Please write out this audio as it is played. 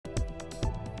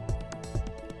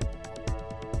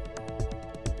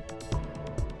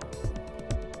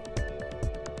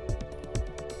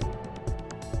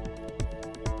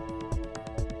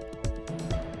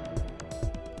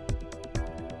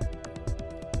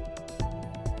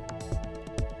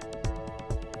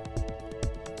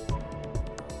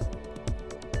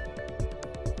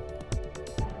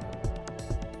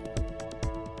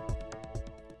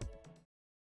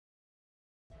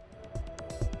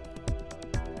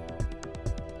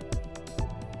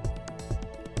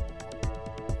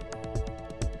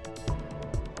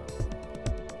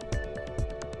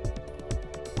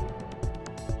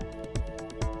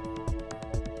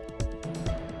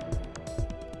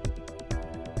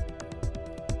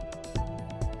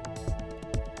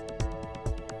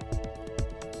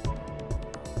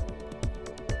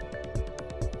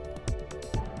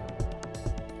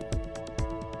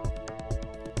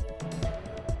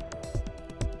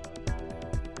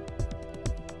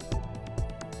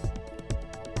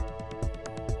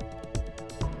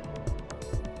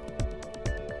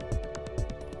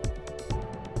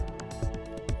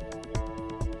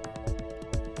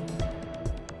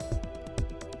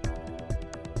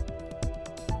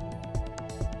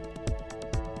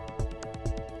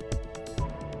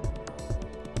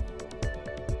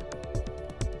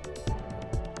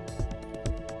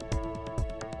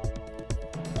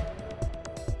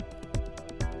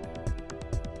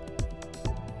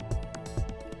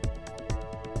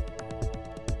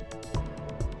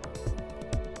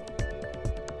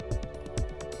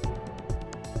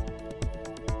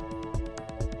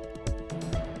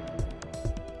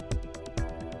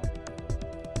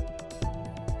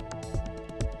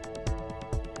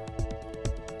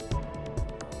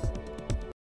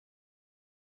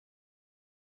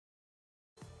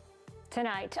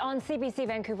Tonight on CBC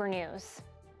Vancouver News.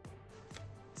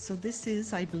 So this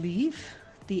is, I believe,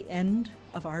 the end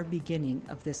of our beginning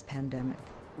of this pandemic.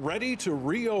 Ready to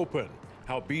reopen.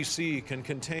 How BC can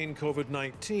contain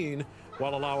COVID-19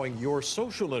 while allowing your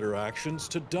social interactions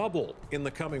to double in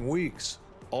the coming weeks.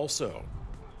 Also,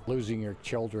 losing your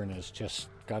children has just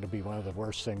got to be one of the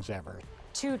worst things ever.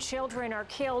 2 children are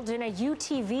killed in a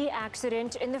UTV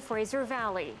accident in the Fraser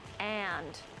Valley.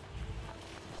 And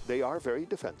they are very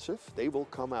defensive. They will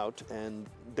come out and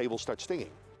they will start stinging.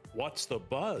 what's the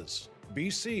buzz?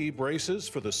 BC braces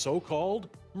for the so-called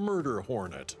murder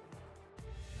hornet.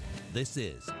 This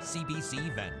is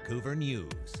CBC Vancouver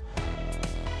News.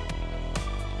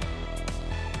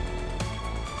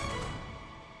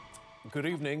 Good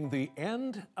evening. The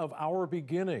end of our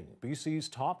beginning. BC's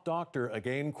top doctor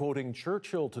again quoting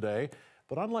Churchill today,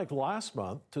 but unlike last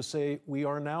month, to say we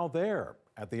are now there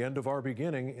at the end of our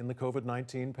beginning in the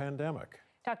COVID-19 pandemic.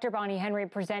 Dr. Bonnie Henry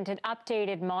presented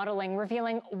updated modeling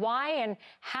revealing why and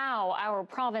how our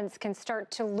province can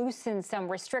start to loosen some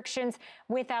restrictions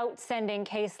without sending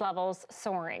case levels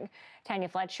soaring. Tanya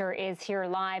Fletcher is here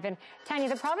live. And Tanya,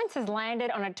 the province has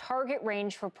landed on a target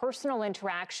range for personal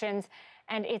interactions,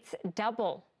 and it's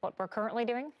double what we're currently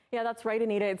doing? Yeah, that's right,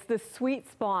 Anita. It's the sweet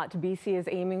spot BC is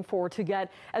aiming for, to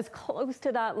get as close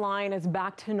to that line as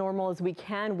back to normal as we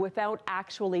can without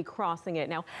actually crossing it.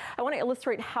 Now, I want to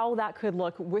illustrate how that could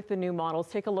look with the new models.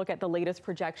 Take a look at the latest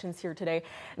projections here today.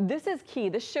 This is key.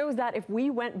 This shows that if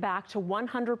we went back to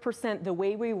 100% the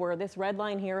way we were, this red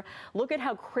line here, look at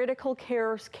how critical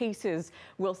care cases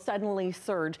will suddenly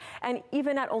surge. And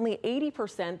even at only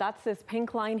 80%, that's this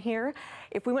pink line here,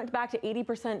 if we went back to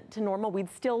 80% to normal, we'd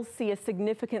still see a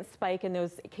significant spike and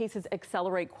those cases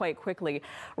accelerate quite quickly.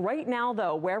 Right now,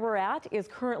 though, where we're at is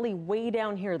currently way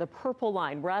down here, the purple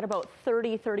line. We're at about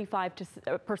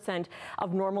 30-35%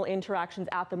 of normal interactions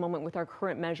at the moment with our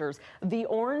current measures. The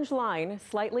orange line,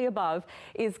 slightly above,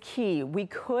 is key. We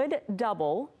could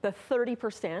double the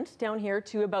 30% down here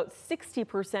to about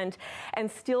 60% and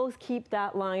still keep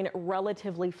that line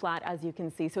relatively flat, as you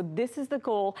can see. So this is the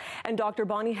goal, and Dr.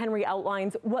 Bonnie Henry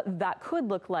outlines what that could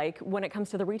look like when it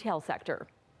comes to the retail sector.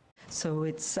 So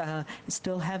it's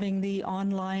still having the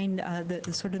online,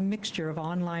 the sort of mixture of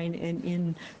online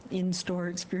and in-store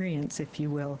experience, if you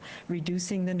will,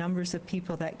 reducing the numbers of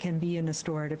people that can be in a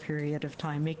store at a period of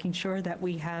time, making sure that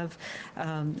we have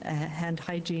hand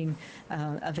hygiene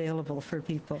available for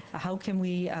people. How can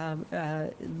we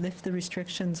lift the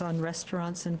restrictions on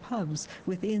restaurants and pubs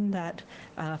within that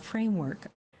framework?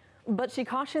 But she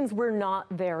cautions we're not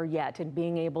there yet in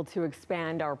being able to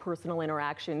expand our personal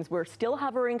interactions. We're still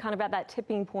hovering kind of at that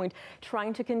tipping point,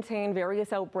 trying to contain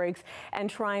various outbreaks and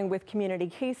trying with community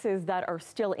cases that are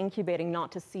still incubating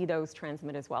not to see those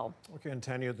transmit as well. Okay, and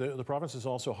Tanya, the province is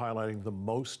also highlighting the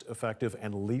most effective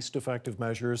and least effective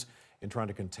measures in trying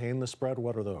to contain the spread.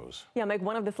 What are those? Yeah, Mike,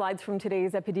 one of the slides from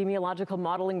today's epidemiological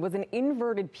modeling was an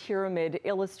inverted pyramid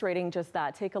illustrating just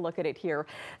that. Take a look at it here.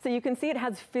 So you can see it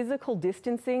has physical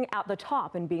distancing at the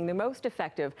top and being the most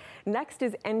effective. Next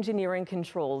is engineering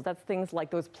controls. That's things like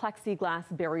those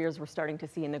plexiglass barriers we're starting to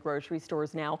see in the grocery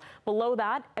stores now. Below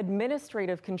that,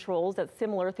 administrative controls. That's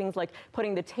similar, things like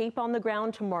putting the tape on the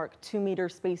ground to mark 2-meter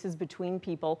spaces between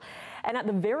people. And at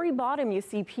the very bottom, you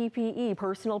see PPE,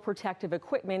 personal protective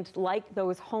equipment, like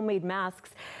those homemade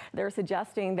masks. They're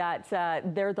suggesting that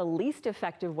they're the least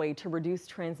effective way to reduce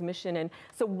transmission. And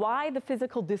so why the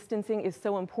physical distancing is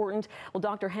so important? Well,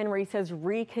 Dr. Henry says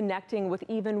reconnecting with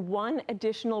even one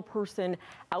additional person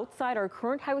outside our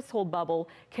current household bubble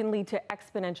can lead to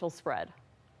exponential spread.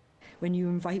 When you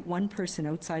invite one person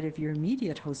outside of your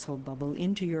immediate household bubble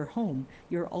into your home,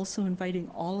 you're also inviting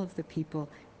all of the people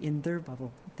in their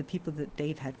bubble, the people that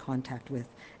they've had contact with.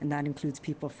 And that includes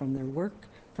people from their work,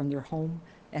 from their home,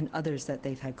 and others that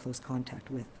they've had close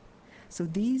contact with. So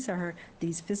these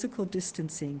physical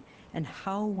distancing, and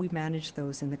how we manage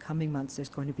those in the coming months is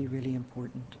going to be really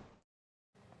important.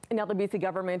 Now, the BC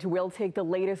government will take the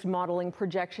latest modeling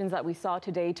projections that we saw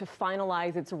today to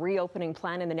finalize its reopening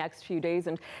plan in the next few days.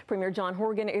 And Premier John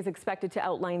Horgan is expected to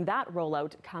outline that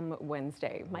rollout come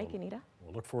Wednesday. Mike, Anita?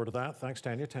 We'll look forward to that. Thanks,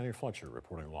 Tanya. Tanya Fletcher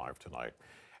reporting live tonight.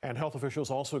 And health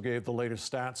officials also gave the latest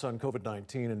stats on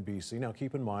COVID-19 in BC. Now,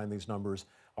 keep in mind, these numbers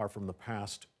are from the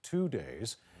past 2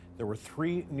 days. There were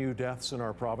 3 new deaths in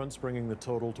our province, bringing the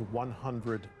total to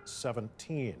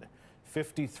 117.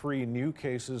 53 new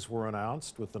cases were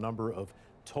announced, with the number of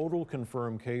total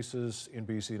confirmed cases in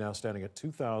BC now standing at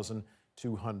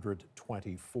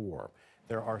 2,224.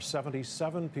 There are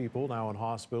 77 people now in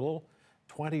hospital,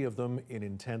 20 of them in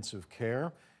intensive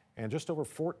care, and just over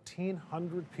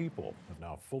 1,400 people have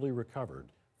now fully recovered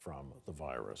from the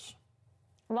virus.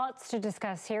 Lots to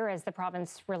discuss here as the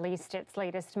province released its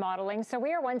latest modeling. So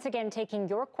we are once again taking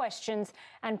your questions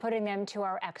and putting them to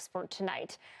our expert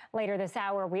tonight. Later this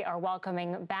hour, we are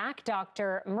welcoming back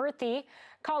Dr. Murthy.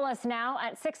 Call us now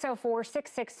at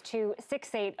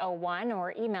 604-662-6801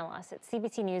 or email us at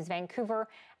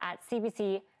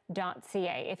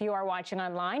cbcnewsvancouver@cbc.ca. If you are watching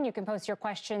online, you can post your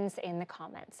questions in the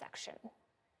comments section.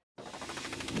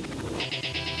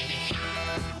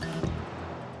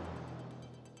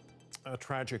 A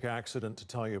tragic accident to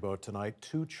tell you about tonight.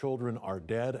 2 children are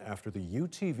dead after the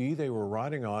UTV they were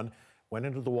riding on went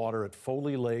into the water at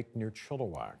Foley Lake near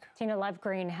Chilliwack. Tina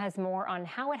Lovegreen has more on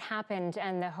how it happened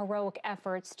and the heroic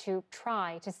efforts to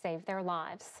try to save their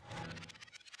lives.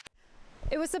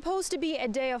 It was supposed to be a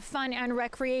day of fun and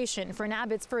recreation for an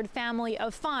Abbotsford family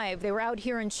of 5. They were out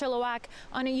here in Chilliwack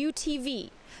on a UTV,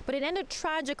 but it ended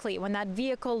tragically when that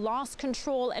vehicle lost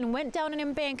control and went down an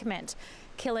embankment,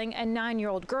 killing a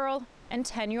 9-year-old girl and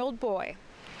 10-year-old boy.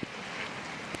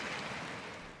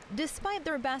 Despite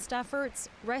their best efforts,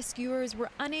 rescuers were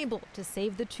unable to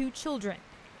save the 2 children,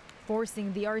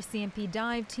 forcing the RCMP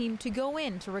dive team to go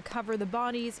in to recover the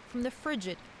bodies from the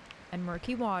frigid and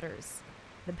murky waters.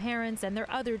 The parents and their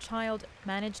other child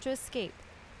managed to escape.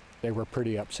 They were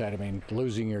pretty upset. I mean,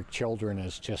 losing your children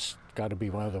has just got to be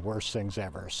one of the worst things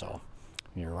ever, so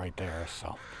you're right there.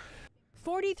 So.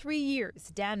 43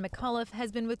 years, Dan McCullough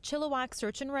has been with Chilliwack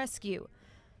Search and Rescue.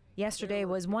 Yesterday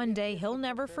was one day he'll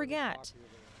never forget.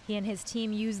 He and his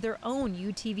team used their own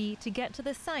UTV to get to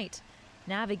the site,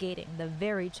 navigating the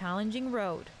very challenging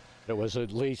road. It was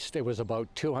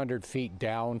about 200 feet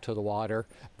down to the water,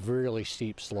 really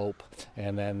steep slope,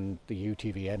 and then the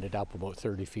UTV ended up about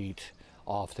 30 feet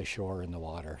off the shore in the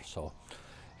water. So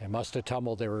it must have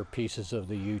tumbled. There were pieces of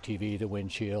the UTV, the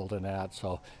windshield and that,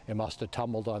 so it must have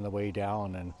tumbled on the way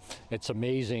down. And it's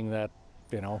amazing that,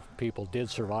 people did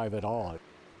survive it all.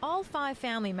 All 5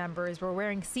 family members were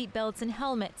wearing seatbelts and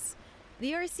helmets.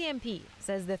 The RCMP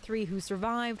says the 3 who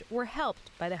survived were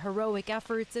helped by the heroic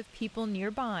efforts of people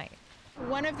nearby.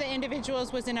 One of the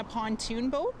individuals was in a pontoon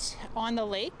boat on the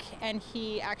lake, and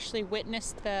he actually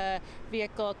witnessed the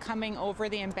vehicle coming over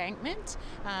the embankment.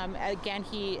 Again,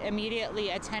 he immediately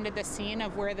attended the scene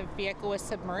of where the vehicle was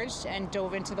submerged and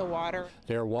dove into the water.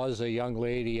 There was a young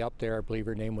lady up there, I believe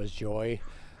her name was Joy,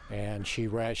 and she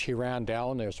ran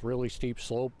down this really steep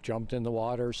slope, jumped in the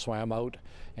water, swam out,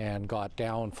 and got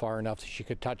down far enough that she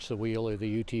could touch the wheel of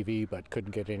the UTV but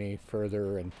couldn't get any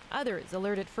further. And others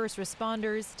alerted first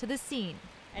responders to the scene.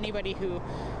 Anybody who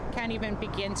can't even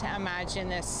begin to imagine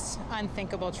this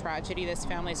unthinkable tragedy this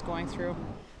family's going through.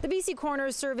 The BC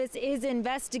Coroner's Service is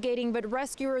investigating, but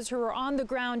rescuers who were on the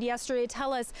ground yesterday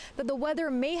tell us that the weather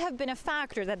may have been a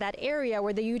factor, that area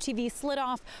where the UTV slid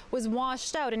off was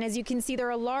washed out. And as you can see,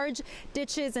 there are large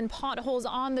ditches and potholes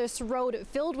on this road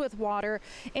filled with water,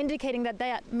 indicating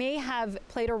that may have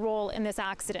played a role in this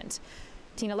accident.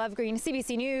 Tina Lovegreen,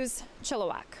 CBC News,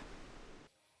 Chilliwack.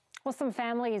 Well, some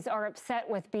families are upset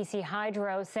with BC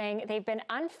Hydro, saying they've been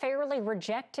unfairly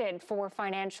rejected for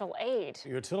financial aid. The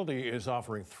utility is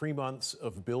offering 3 months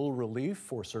of bill relief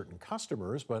for certain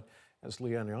customers, but as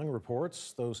Leanne Young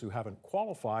reports, those who haven't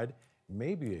qualified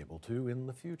may be able to in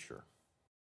the future.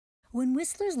 When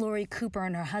Whistler's Lori Cooper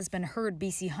and her husband heard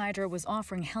BC Hydro was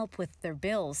offering help with their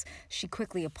bills, she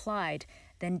quickly applied,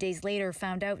 then days later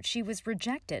found out she was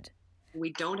rejected.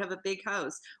 We don't have a big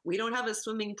house. We don't have a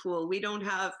swimming pool. We don't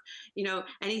have,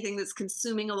 anything that's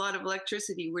consuming a lot of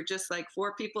electricity. We're just like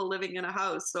 4 people living in a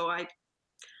house. So I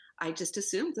just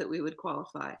assumed that we would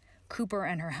qualify. Cooper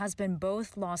and her husband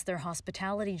both lost their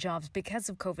hospitality jobs because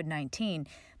of COVID-19,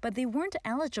 but they weren't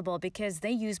eligible because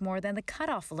they use more than the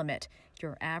cutoff limit.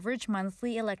 Your average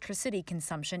monthly electricity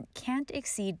consumption can't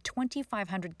exceed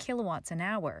 2,500 kilowatts an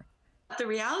hour. The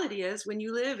reality is when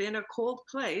you live in a cold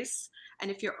place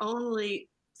and if your only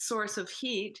source of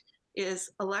heat is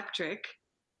electric,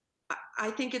 I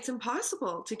think it's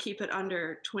impossible to keep it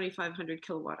under 2,500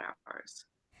 kilowatt hours.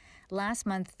 Last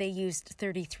month, they used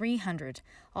 3,300,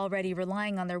 already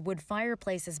relying on their wood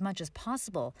fireplace as much as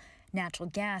possible. Natural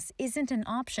gas isn't an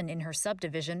option in her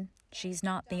subdivision. She's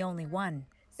not the only one.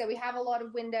 So we have a lot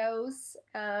of windows.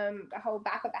 The whole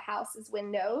back of the house is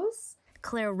windows.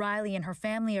 Claire Riley and her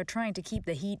family are trying to keep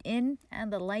the heat in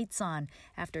and the lights on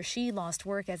after she lost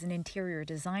work as an interior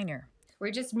designer.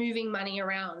 We're just moving money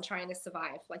around, trying to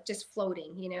survive, like just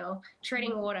floating,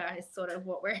 Treading water is sort of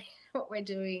what we're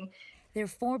doing. Their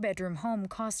 4-bedroom home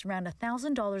costs around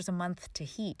 $1,000 a month to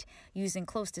heat, using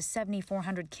close to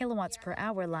 7,400 kilowatts per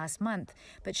hour last month.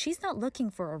 But she's not looking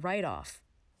for a write-off.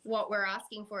 What we're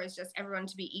asking for is just everyone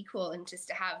to be equal and just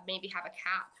to maybe have a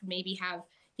cap, maybe have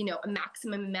you know, a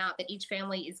maximum amount that each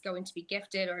family is going to be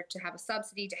gifted or to have a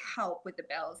subsidy to help with the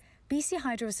bills. BC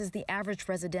Hydro says the average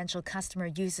residential customer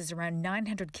uses around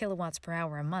 900 kilowatts per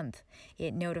hour a month.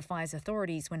 It notifies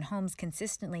authorities when homes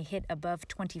consistently hit above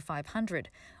 2,500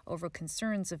 over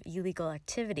concerns of illegal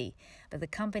activity. But the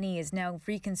company is now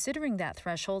reconsidering that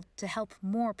threshold to help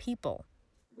more people.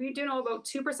 We do know about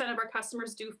 2% of our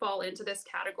customers do fall into this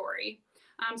category.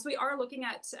 So we are looking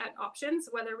at options,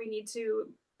 whether we need to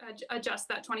adjust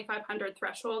that 2,500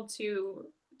 threshold to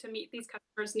meet these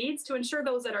customers' needs, to ensure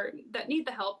those that need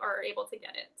the help are able to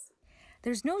get it.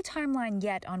 There's no timeline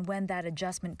yet on when that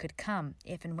adjustment could come.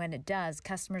 If and when it does,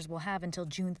 customers will have until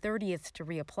June 30th to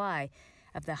reapply.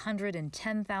 Of the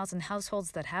 110,000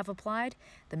 households that have applied,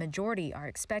 the majority are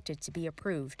expected to be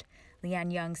approved.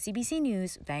 Leanne Young, CBC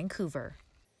News, Vancouver.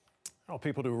 Well,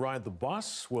 people who ride the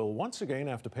bus will once again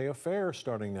have to pay a fare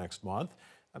starting next month.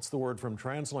 That's the word from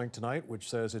TransLink tonight, which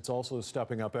says it's also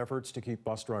stepping up efforts to keep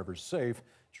bus drivers safe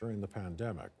during the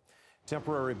pandemic.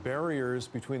 Temporary barriers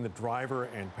between the driver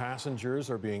and passengers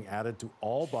are being added to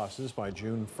all buses by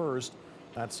June 1st.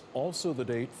 That's also the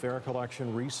date fare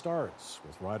collection restarts,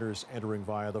 with riders entering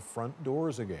via the front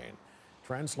doors again.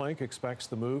 TransLink expects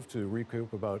the move to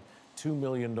recoup about $2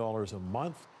 million a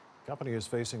month. The company is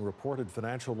facing reported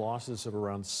financial losses of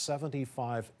around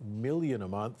 $75 million a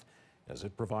month as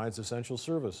it provides essential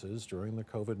services during the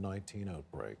COVID-19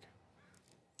 outbreak.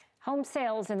 Home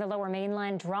sales in the Lower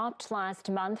Mainland dropped last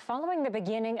month following the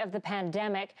beginning of the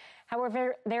pandemic.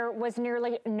 However, there was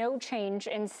nearly no change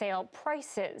in sale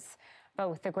prices.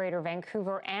 Both the Greater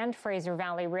Vancouver and Fraser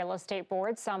Valley Real Estate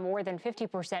Boards saw more than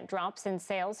 50% drops in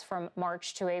sales from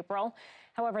March to April.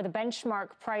 However, the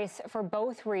benchmark price for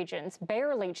both regions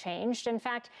barely changed. In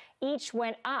fact, each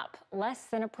went up less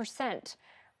than 1%.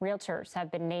 Realtors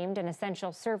have been named an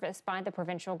essential service by the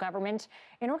provincial government.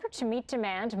 In order to meet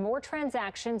demand, more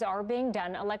transactions are being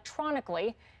done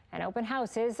electronically, and open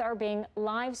houses are being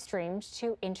live streamed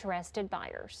to interested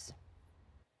buyers.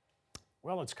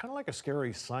 Well, it's kind of like a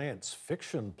scary science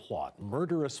fiction plot,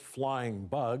 murderous flying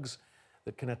bugs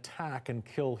that can attack and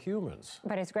kill humans.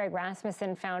 But as Greg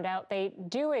Rasmussen found out, they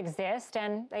do exist,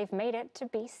 and they've made it to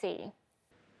BC.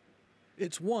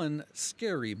 It's one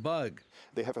scary bug.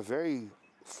 They have a very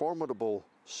formidable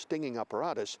stinging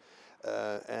apparatus,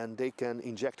 and they can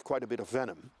inject quite a bit of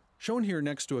venom. Shown here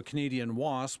next to a Canadian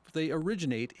wasp, they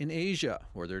originate in Asia,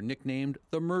 where they're nicknamed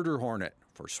the murder hornet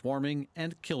for swarming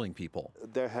and killing people.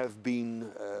 There have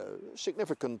been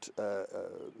significant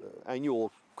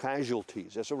annual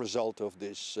casualties as a result of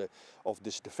this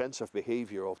defensive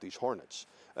behavior of these hornets.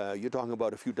 You're talking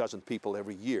about a few dozen people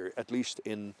every year, at least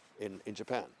in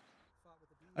Japan.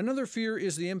 Another fear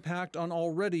is the impact on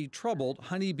already troubled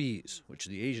honeybees, which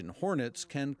the Asian hornets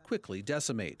can quickly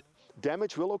decimate.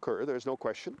 Damage will occur, there's no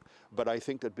question, but I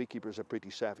think that beekeepers are pretty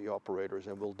savvy operators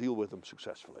and will deal with them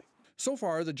successfully. So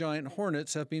far, the giant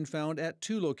hornets have been found at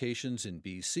 2 locations in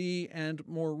BC and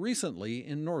more recently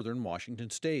in northern Washington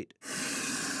state.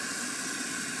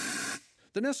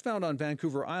 The nest found on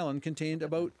Vancouver Island contained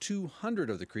about 200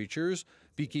 of the creatures.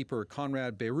 Beekeeper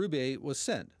Conrad Berube was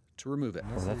sent to remove it.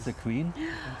 Oh, that's the queen? I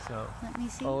think so. Let me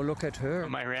see. Oh, look at her.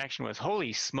 My reaction was,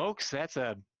 holy smokes, that's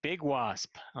a big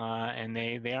wasp. And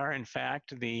they are, in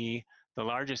fact, the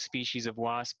largest species of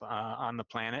wasp on the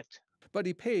planet. But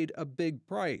he paid a big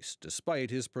price, despite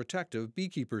his protective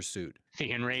beekeeper suit.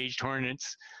 The enraged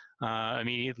hornets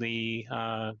immediately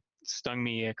stung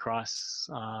me across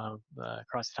the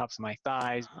tops of my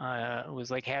thighs. It was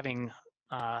like having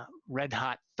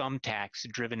red-hot thumbtacks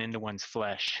driven into one's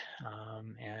flesh,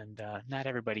 and not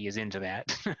everybody is into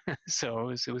that. So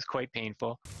it was quite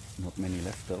painful. Not many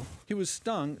left, though. He was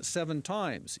stung 7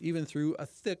 times, even through a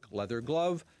thick leather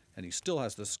glove, and he still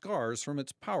has the scars from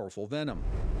its powerful venom.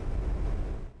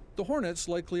 The hornets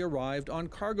likely arrived on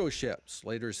cargo ships,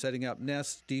 later setting up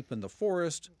nests deep in the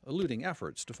forest, eluding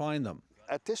efforts to find them.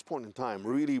 At this point in time,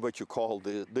 really what you call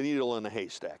the needle in a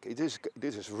haystack. This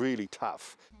is really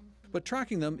tough. But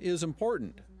tracking them is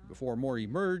important before more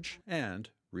emerge and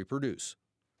reproduce.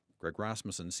 Greg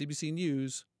Rasmussen, CBC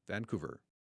News, Vancouver.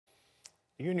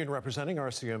 The union representing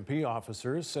RCMP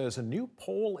officers says a new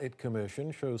poll it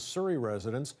commissioned shows Surrey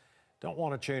residents don't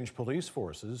want to change police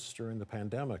forces during the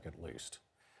pandemic, at least.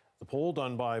 The poll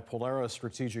done by Polaris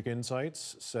Strategic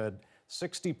Insights said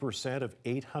 60% of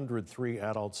 803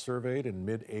 adults surveyed in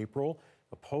mid-April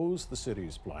opposed the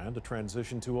city's plan to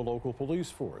transition to a local police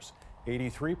force.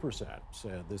 83%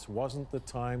 said this wasn't the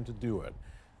time to do it.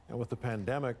 And with the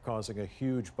pandemic causing a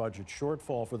huge budget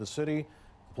shortfall for the city,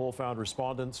 the poll found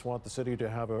respondents want the city to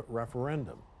have a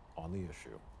referendum on the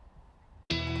issue.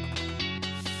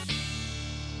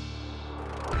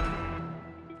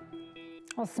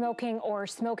 Well, smoking or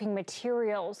smoking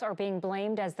materials are being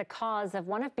blamed as the cause of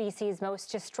one of BC's most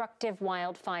destructive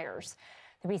wildfires.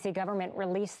 The BC government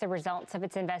released the results of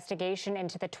its investigation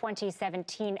into the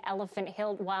 2017 Elephant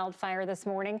Hill wildfire this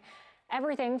morning.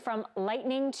 Everything from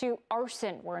lightning to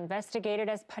arson were investigated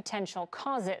as potential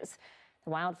causes.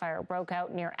 The wildfire broke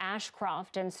out near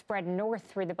Ashcroft and spread north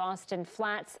through the Boston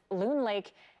Flats, Loon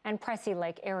Lake, and Pressy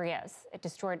Lake areas. It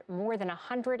destroyed more than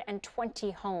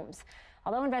 120 homes.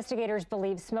 Although investigators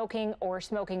believe smoking or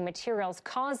smoking materials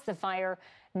caused the fire,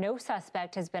 no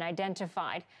suspect has been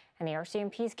identified, and the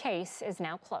RCMP's case is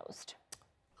now closed.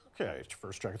 Okay,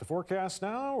 first check of the forecast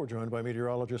now. We're joined by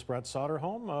meteorologist Brett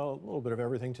Soderholm. A little bit of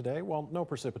everything today. Well, no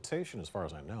precipitation as far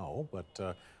as I know, but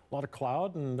a lot of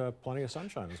cloud and plenty of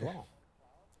sunshine as well.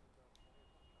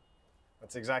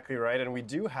 That's exactly right, and we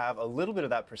do have a little bit of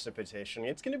that precipitation.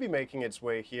 It's going to be making its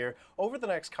way here over the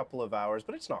next couple of hours,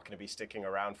 but it's not going to be sticking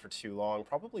around for too long,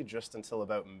 probably just until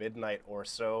about midnight or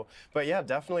so. But yeah,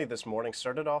 definitely this morning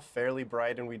started off fairly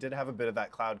bright, and we did have a bit of that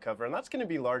cloud cover, and that's going to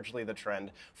be largely the trend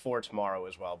for tomorrow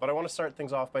as well. But I want to start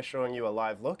things off by showing you a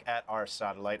live look at our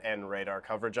satellite and radar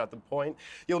coverage at the point.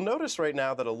 You'll notice right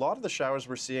now that a lot of the showers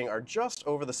we're seeing are just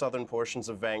over the southern portions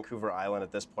of Vancouver Island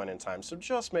at this point in time, so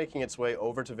just making its way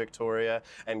over to Victoria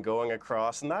and going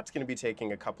across, and that's going to be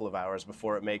taking a couple of hours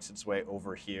before it makes its way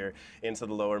over here into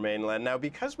the lower mainland. Now,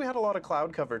 because we had a lot of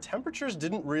cloud cover, temperatures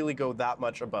didn't really go that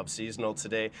much above seasonal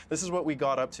today. This is what we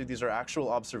got up to. These are actual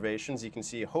observations. You can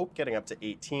see Hope getting up to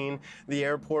 18, the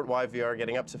airport YVR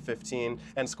getting up to 15,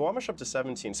 and Squamish up to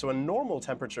 17. So a normal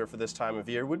temperature for this time of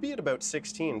year would be at about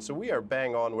 16. So we are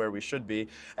bang on where we should be.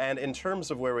 And in terms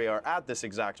of where we are at this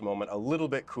exact moment, a little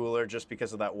bit cooler just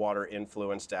because of that water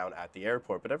influence down at the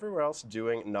airport. But everywhere else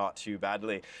doing not too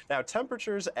badly. Now,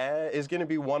 temperatures is going to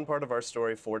be one part of our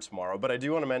story for tomorrow, but I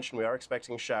do want to mention we are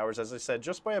expecting showers, as I said,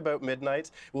 just by about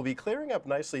midnight. We'll be clearing up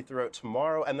nicely throughout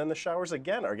tomorrow, and then the showers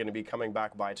again are going to be coming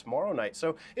back by tomorrow night.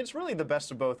 So it's really the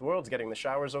best of both worlds, getting the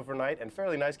showers overnight and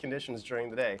fairly nice conditions during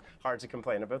the day. Hard to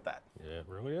complain about that. Yeah, it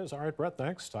really is. All right, Brett,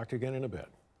 thanks. Talk to you again in a bit.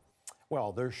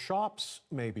 Well, their shops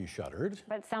may be shuttered.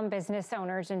 But some business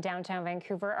owners in downtown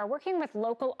Vancouver are working with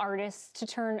local artists to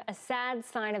turn a sad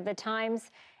sign of the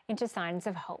times into signs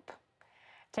of hope.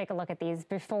 Take a look at these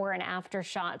before and after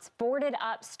shots. Boarded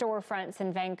up storefronts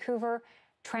in Vancouver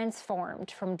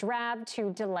transformed from drab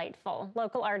to delightful.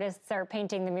 Local artists are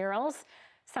painting the murals,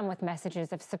 some with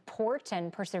messages of support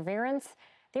and perseverance.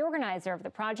 The organizer of the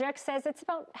project says it's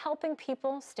about helping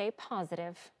people stay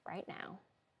positive right now.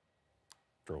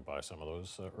 Drove by some of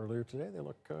those earlier today. They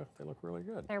look really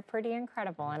good. They're pretty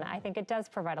incredible, and I think it does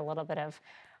provide a little bit of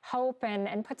hope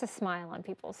and puts a smile on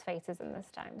people's faces in this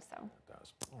time. So it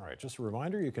does. All right, just a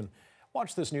reminder, you can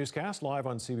watch this newscast live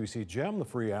on CBC Gem. The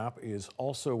free app is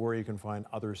also where you can find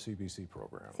other CBC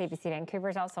programs. CBC Vancouver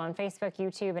is also on Facebook,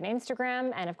 YouTube, and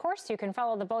Instagram, and of course, you can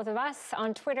follow the both of us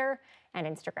on Twitter and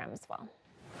Instagram as well.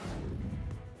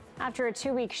 After a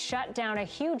 2-week shutdown, a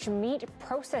huge meat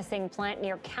processing plant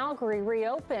near Calgary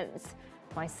reopens.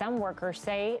 Why some workers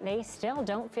say they still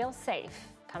don't feel safe.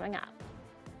 Coming up.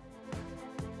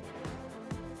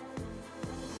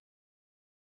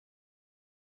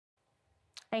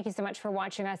 Thank you so much for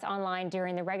watching us online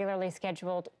during the regularly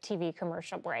scheduled TV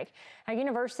commercial break. Now,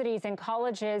 universities and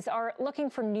colleges are looking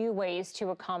for new ways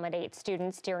to accommodate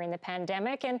students during the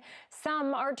pandemic, and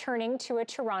some are turning to a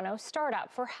Toronto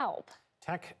startup for help.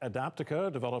 Tech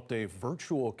Adaptica developed a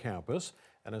virtual campus,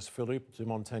 and as Philippe de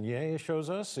Montagnier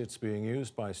shows us, it's being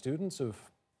used by students of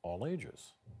all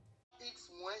ages.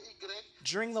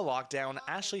 During the lockdown,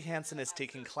 Ashley Hansen is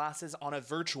taking classes on a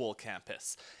virtual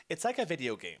campus. It's like a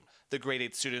video game. The grade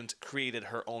 8 student created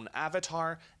her own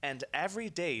avatar, and every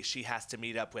day she has to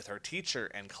meet up with her teacher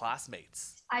and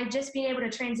classmates. I've just been able to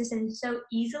transition so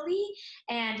easily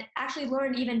and actually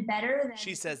learn even better than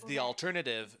she says the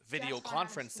alternative, video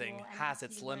conferencing, has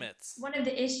its limits. One of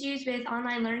the issues with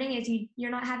online learning is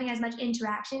you're not having as much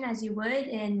interaction as you would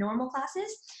in normal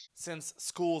classes. Since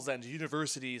schools and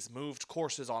universities moved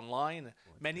courses online,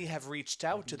 many have reached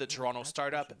out to the Toronto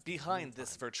startup behind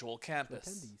this virtual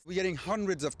campus. We're getting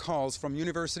hundreds of calls from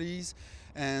universities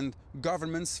and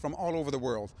governments from all over the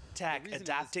world. Tech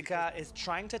Adaptica is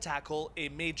trying to tackle a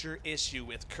major issue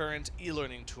with current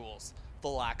e-learning tools: the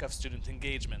lack of student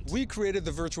engagement. We created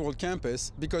the virtual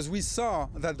campus because we saw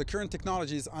that the current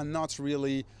technologies are not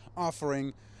really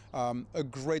offering a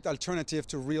great alternative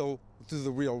to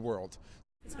the real world.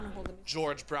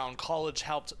 George Brown College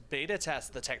helped beta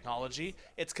test the technology.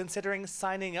 It's considering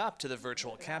signing up to the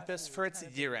virtual campus for its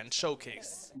year-end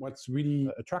showcase. What's really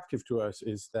attractive to us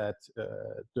is that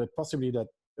the possibility that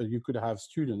you could have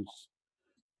students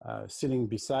sitting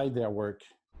beside their work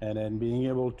and then being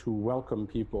able to welcome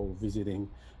people visiting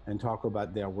and talk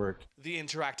about their work. The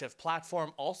interactive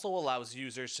platform also allows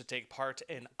users to take part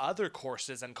in other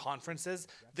courses and conferences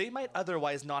they might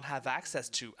otherwise not have access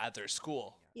to at their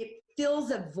school. It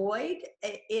fills a void,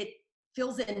 it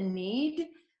fills a need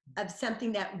of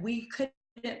something that we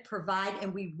couldn't provide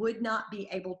and we would not be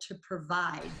able to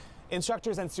provide.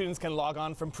 Instructors and students can log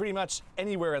on from pretty much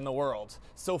anywhere in the world.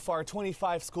 So far,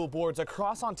 25 school boards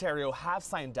across Ontario have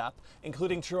signed up,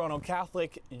 including Toronto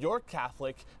Catholic, York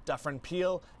Catholic, Dufferin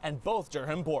Peel, and both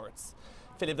Durham boards.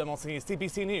 Philippe de Monsigny,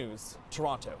 CBC News,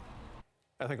 Toronto.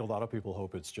 I think a lot of people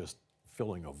hope it's just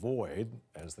filling a void,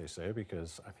 as they say,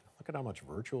 because I mean, look at how much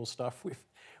virtual stuff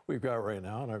we've got right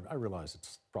now, and I realize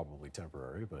it's probably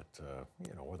temporary, but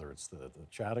you know, whether it's the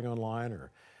chatting online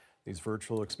or these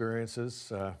virtual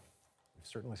experiences, we've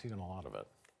certainly seen a lot of it.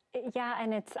 Yeah,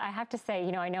 and I have to say,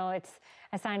 you know, I know it's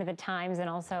a sign of the times, and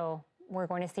also we're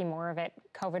going to see more of it,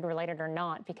 COVID related or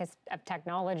not, because of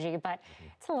technology, but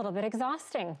it's a little bit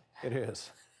exhausting. It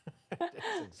is. It's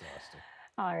exhausting.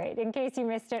 All right, in case you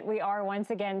missed it, we are once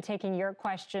again taking your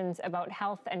questions about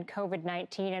health and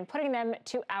COVID-19 and putting them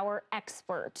to our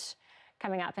expert.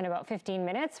 Coming up in about 15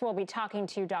 minutes, we'll be talking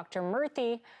to Dr.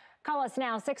 Murthy. Call us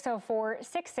now,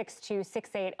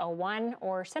 604-662-6801,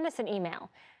 or send us an email,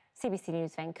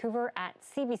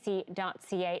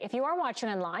 cbcnewsvancouver@cbc.ca. If you are watching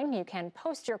online, you can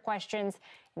post your questions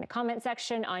in the comment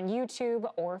section on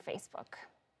YouTube or Facebook.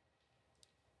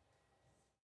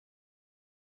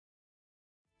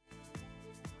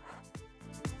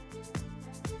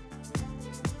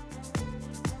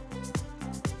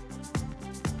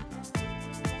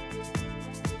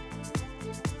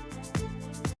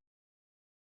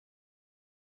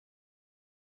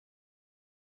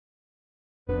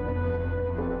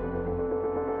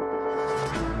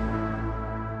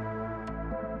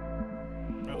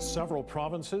 Several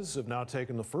provinces have now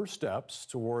taken the first steps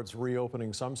towards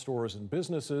reopening some stores and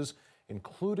businesses,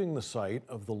 including the site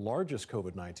of the largest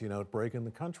COVID-19 outbreak in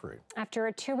the country. After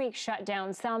a 2-week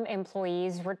shutdown, some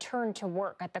employees returned to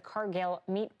work at the Cargill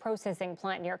meat processing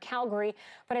plant near Calgary.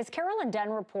 But as Carolyn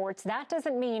Dunn reports, that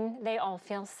doesn't mean they all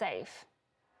feel safe.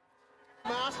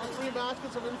 Masks, 3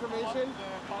 baskets of information.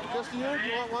 Just you?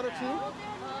 You want 1 or 2?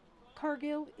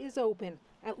 Cargill is open.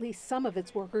 At least some of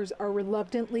its workers are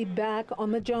reluctantly back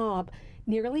on the job.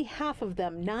 Nearly half of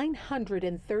them,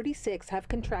 936, have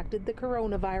contracted the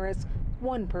coronavirus.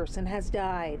 1 person has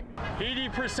died.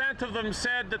 80% of them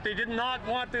said that they did not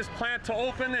want this plant to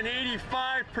open, and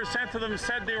 85% of them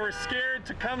said they were scared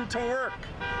to come to work.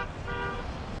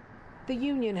 The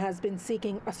union has been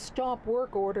seeking a stop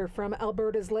work order from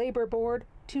Alberta's Labour Board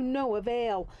to no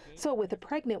avail. So with a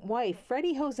pregnant wife,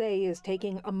 Freddie Jose is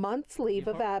taking a month's leave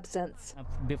of absence.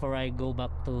 Before I go back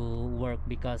to work,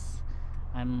 because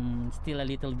I'm still a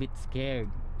little bit scared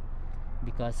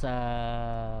because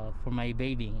for my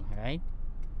baby, right?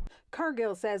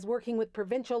 Cargill says working with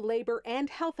provincial labor and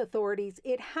health authorities,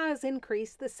 it has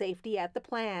increased the safety at the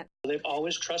plant. They've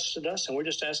always trusted us, and we're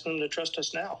just asking them to trust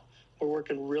us now. We're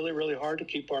working really, really hard to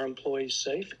keep our employees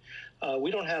safe. We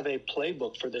don't have a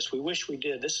playbook for this. We wish we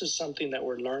did. This is something that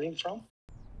we're learning from.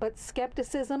 But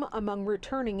skepticism among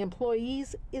returning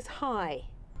employees is high.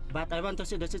 But I want to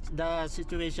see the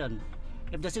situation.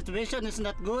 If the situation is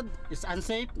not good, it's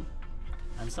unsafe,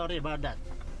 I'm sorry about that.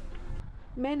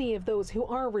 Many of those who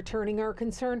are returning are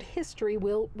concerned history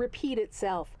will repeat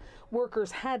itself.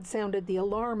 Workers had sounded the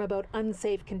alarm about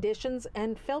unsafe conditions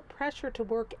and felt pressure to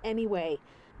work anyway.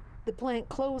 The plant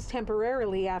closed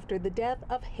temporarily after the death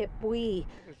of Hip Wee.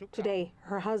 Today,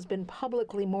 her husband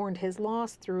publicly mourned his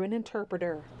loss through an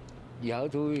interpreter. I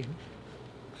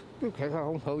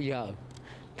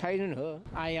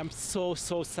am so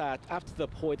sad, up to the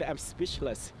point that I'm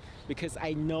speechless, because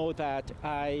I know that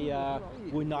I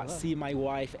will not see my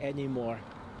wife anymore.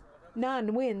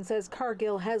 Nan Nguyen says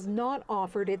Cargill has not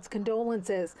offered its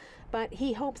condolences, but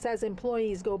he hopes as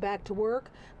employees go back to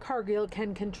work, Cargill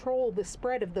can control the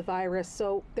spread of the virus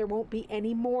so there won't be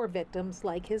any more victims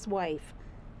like his wife.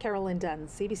 Carolyn Dunn,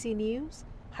 CBC News,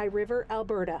 High River,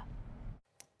 Alberta.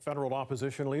 Federal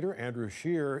opposition leader Andrew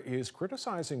Scheer is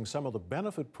criticizing some of the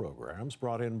benefit programs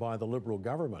brought in by the Liberal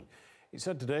government. He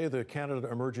said today the Canada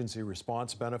Emergency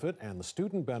Response Benefit and the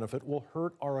Student Benefit will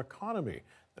hurt our economy,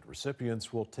 that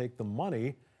recipients will take the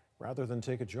money rather than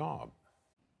take a job.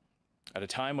 At a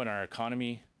time when our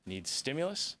economy needs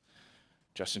stimulus,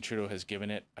 Justin Trudeau has given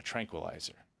it a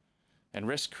tranquilizer and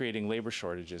risks creating labor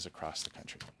shortages across the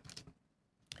country.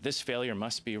 This failure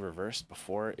must be reversed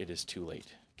before it is too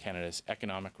late. Canada's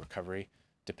economic recovery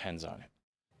depends on it.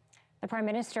 The Prime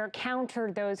Minister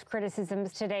countered those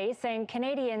criticisms today, saying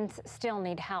Canadians still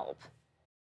need help.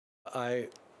 I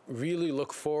really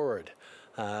look forward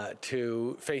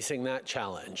to facing that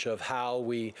challenge of how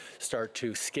we start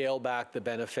to scale back the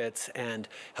benefits and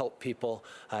help people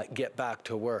get back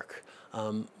to work.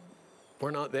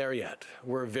 We're not there yet.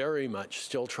 We're very much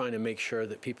still trying to make sure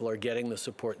that people are getting the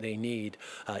support they need,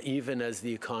 even as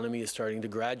the economy is starting to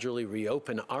gradually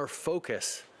reopen. Our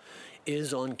focus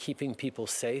is on keeping people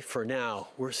safe. For now,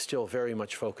 we're still very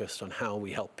much focused on how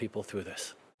we help people through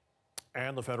this.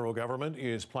 And the federal government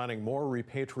is planning more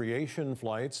repatriation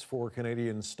flights for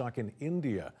Canadians stuck in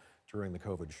India during the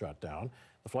COVID shutdown.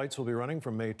 The flights will be running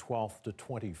from May 12th to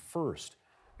 21st.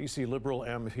 BC Liberal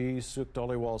MP Sukh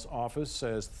Dhaliwal's office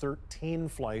says 13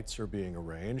 flights are being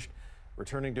arranged,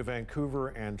 returning to Vancouver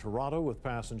and Toronto with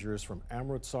passengers from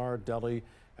Amritsar, Delhi,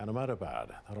 and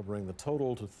Ahmedabad. That'll bring the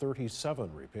total to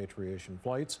 37 repatriation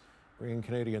flights, bringing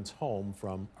Canadians home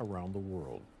from around the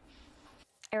world.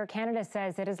 Air Canada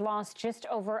says it has lost just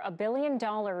over $1 billion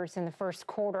in the first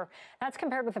quarter. That's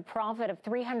compared with a profit of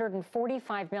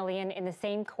 $345 million in the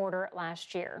same quarter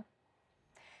last year.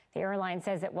 The airline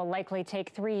says it will likely take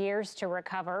 3 years to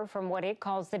recover from what it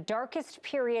calls the darkest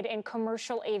period in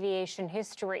commercial aviation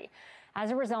history.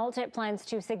 As a result, it plans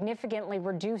to significantly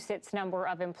reduce its number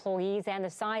of employees and the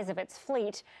size of its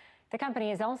fleet. The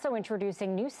company is also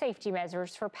introducing new safety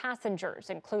measures for passengers,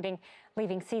 including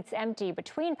leaving seats empty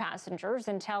between passengers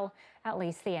until at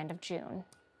least the end of June.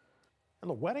 And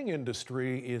the wedding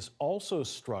industry is also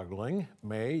struggling,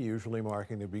 May usually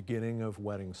marking the beginning of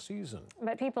wedding season.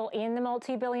 But people in the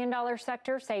multi-billion-dollar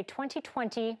sector say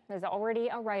 2020 is already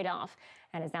a write-off.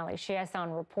 And as Ali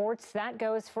Chiasson reports, that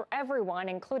goes for everyone,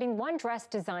 including one dress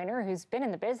designer who's been in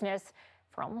the business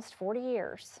for almost 40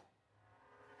 years.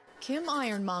 Kim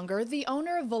Ironmonger, the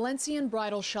owner of Valencian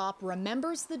Bridal Shop,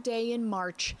 remembers the day in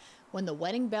March when the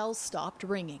wedding bells stopped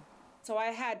ringing. So I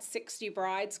had 60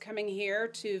 brides coming here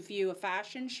to view a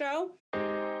fashion show.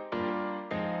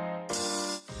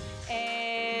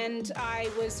 And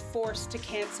I was forced to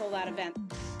cancel that event.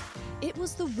 It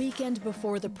was the weekend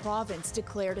before the province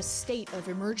declared a state of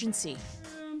emergency.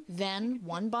 Then,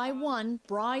 one by one,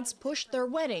 brides pushed their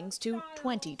weddings to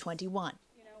 2021.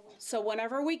 So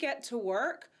whenever we get to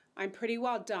work, I'm pretty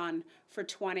well done for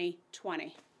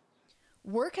 2020.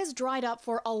 Work has dried up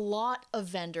for a lot of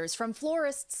vendors, from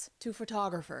florists to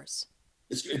photographers.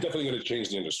 It's definitely going to change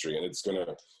the industry, and it's going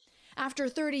to... After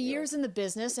 30 years in the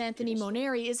business, Anthony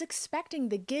Moneri is expecting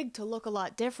the gig to look a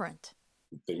lot different.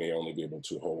 They may only be able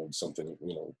to hold something,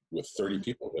 with 30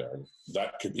 people there.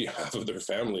 That could be half of their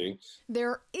family.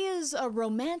 There is a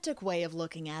romantic way of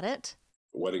looking at it.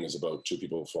 A wedding is about two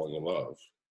people falling in love.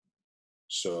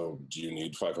 So do you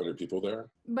need 500 people there?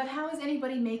 But how is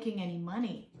anybody making any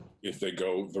money? If they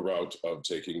go the route of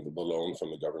taking the loan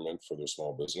from the government for their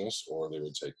small business, or they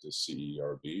would take the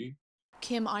CERB.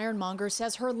 Kim Ironmonger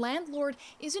says her landlord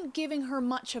isn't giving her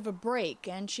much of a break,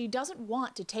 and she doesn't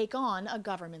want to take on a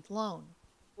government loan.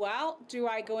 Well, do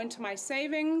I go into my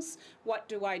savings? What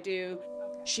do I do?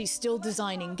 She's still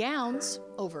designing gowns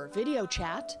over video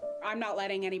chat. I'm not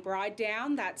letting any bride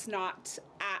down. That's not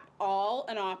at all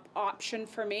an option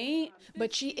for me.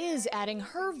 But she is adding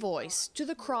her voice to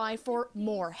the cry for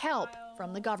more help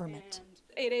from the government.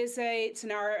 It's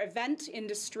in our event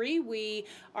industry. We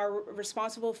are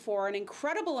responsible for an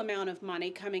incredible amount of money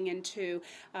coming into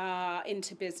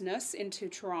business, into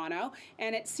Toronto,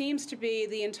 and it seems to be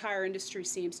the entire industry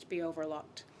seems to be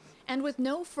overlooked. And with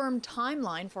no firm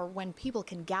timeline for when people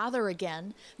can gather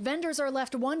again, vendors are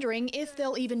left wondering if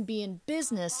they'll even be in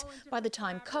business by the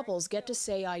time couples get to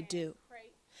say I do.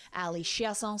 Ali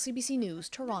Chiasson, CBC News,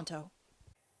 Toronto.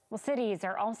 Well, cities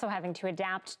are also having to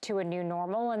adapt to a new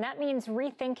normal, and that means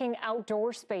rethinking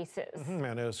outdoor spaces.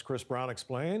 And as Chris Brown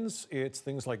explains, it's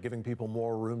things like giving people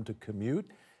more room to commute,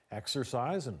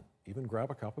 exercise, and even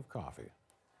grab a cup of coffee.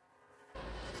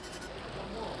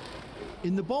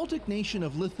 In the Baltic nation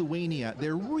of Lithuania,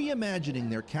 they're reimagining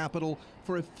their capital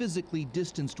for a physically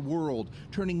distanced world,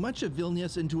 turning much of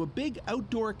Vilnius into a big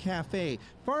outdoor cafe,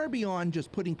 far beyond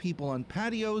just putting people on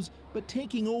patios, but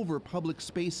taking over public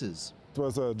spaces. It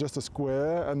was just a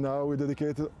square, and now we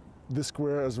dedicated this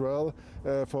square as well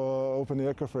for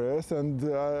open-air cafes, and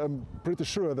I'm pretty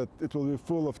sure that it will be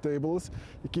full of tables,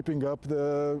 keeping up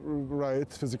the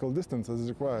right physical distance as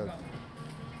required.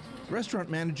 Restaurant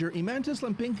manager Imantas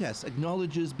Lampinkas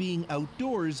acknowledges being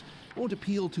outdoors won't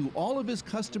appeal to all of his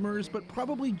customers, but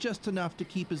probably just enough to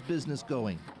keep his business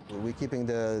going. We're keeping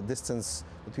the distance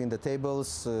between the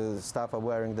tables, staff are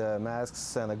wearing the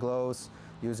masks and the gloves,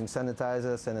 using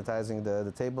sanitizer, sanitizing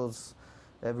the tables,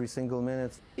 every single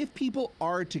minute. If people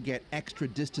are to get extra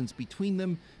distance between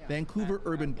them, Vancouver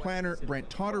urban planner Brett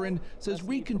Soderholm says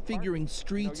reconfiguring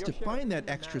streets to find that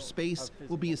extra space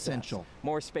will be essential.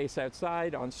 More space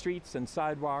outside, on streets and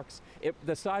sidewalks.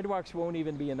 The sidewalks won't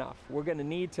even be enough. We're going to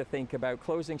need to think about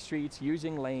closing streets,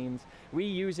 using lanes,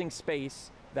 reusing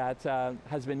space that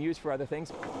has been used for other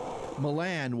things.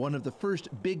 Milan, one of the first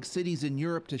big cities in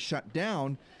Europe to shut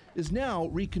down, is now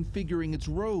reconfiguring its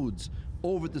roads.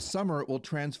 Over the summer, it will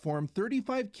transform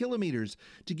 35 kilometers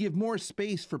to give more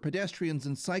space for pedestrians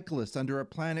and cyclists under a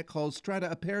plan it calls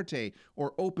Strada Aperte,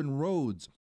 or open roads.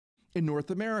 In North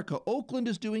America, Oakland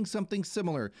is doing something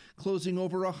similar, closing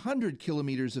over 100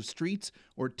 kilometers of streets,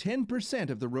 or 10%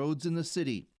 of the roads in the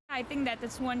city. I think that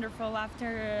it's wonderful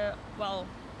after,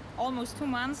 almost 2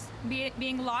 months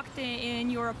being locked in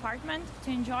your apartment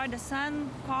to enjoy the sun,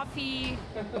 coffee.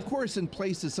 Of course, in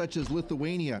places such as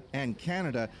Lithuania and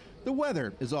Canada, the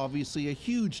weather is obviously a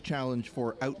huge challenge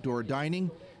for outdoor dining,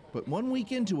 but 1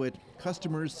 week into it,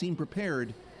 customers seem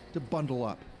prepared to bundle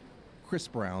up. Chris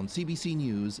Brown, CBC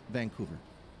News, Vancouver.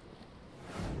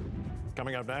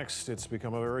 Coming up next, it's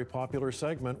become a very popular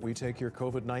segment. We take your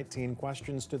COVID-19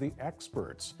 questions to the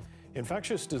experts.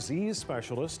 Infectious disease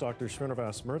specialist Dr.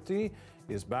 Srinivas Murthy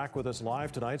is back with us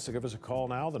live tonight, so give us a call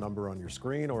now, the number on your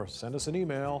screen, or send us an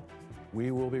email.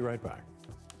 We will be right back.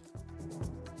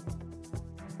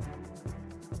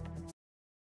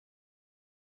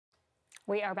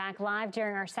 We are back live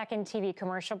during our second TV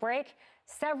commercial break.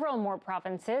 Several more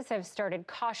provinces have started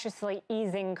cautiously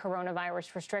easing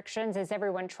coronavirus restrictions as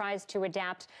everyone tries to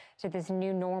adapt to this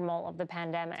new normal of the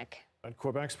pandemic. And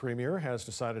Quebec's premier has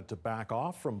decided to back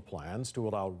off from plans to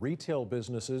allow retail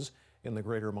businesses in the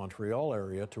Greater Montreal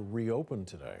area to reopen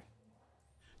today.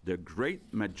 The great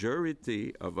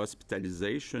majority of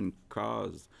hospitalization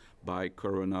caused by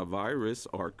coronavirus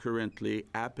are currently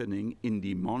happening in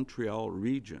the Montreal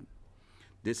region.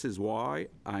 This is why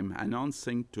I'm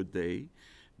announcing today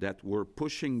that we're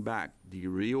pushing back the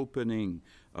reopening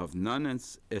of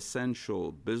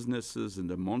non-essential businesses in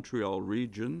the Montreal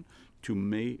region to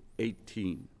May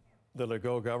 18. The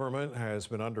Legault government has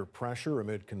been under pressure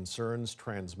amid concerns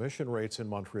transmission rates in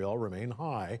Montreal remain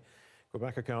high.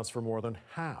 Quebec accounts for more than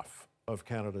half of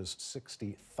Canada's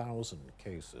 60,000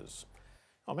 cases.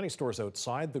 Now, many stores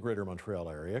outside the Greater Montreal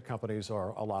area, companies are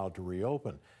allowed to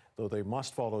reopen, though they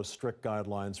must follow strict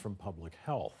guidelines from public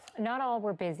health. Not all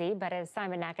were busy, but as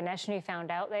Simon Nakaneshny found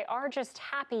out, they are just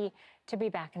happy to be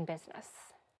back in business.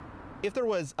 If there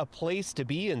was a place to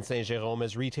be in Saint-Jérôme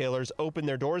as retailers opened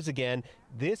their doors again,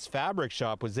 this fabric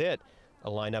shop was it. A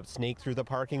lineup snaked through the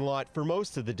parking lot for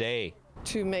most of the day.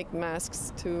 To make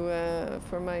masks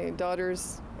for my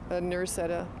daughter's nurse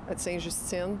at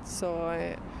Saint-Justine,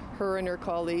 so her and her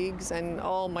colleagues and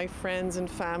all my friends and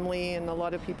family and a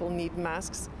lot of people need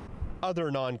masks.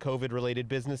 Other non-COVID related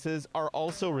businesses are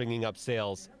also ringing up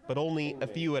sales, but only a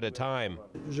few at a time.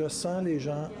 Je sens les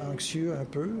gens anxieux un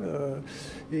peu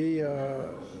et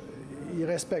ils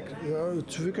respectent.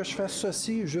 Tu veux que je fasse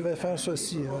ceci, je vais faire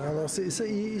ceci. Alors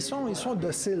ils sont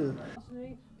dociles.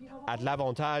 At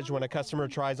L'Avantage, when a customer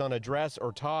tries on a dress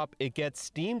or top, it gets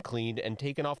steam cleaned and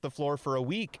taken off the floor for a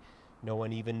week. No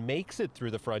one even makes it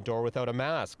through the front door without a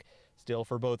mask. Still,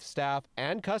 for both staff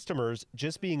and customers,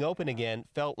 just being open again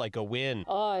felt like a win.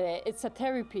 Oh, it's a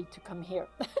therapy to come here.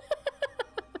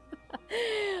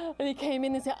 They came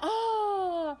in and said,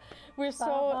 we're so...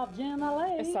 Ça va bien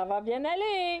aller. Ça va bien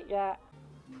aller, yeah.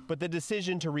 But the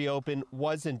decision to reopen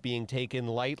wasn't being taken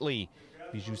lightly.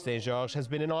 Bijou Saint-Georges has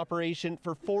been in operation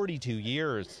for 42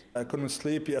 years. I couldn't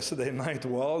sleep yesterday night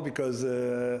because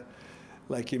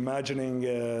like imagining,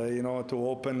 to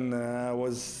open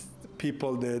was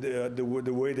people,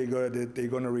 the way they're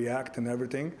going to react and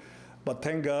everything. But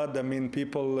thank God, I mean,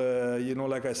 people,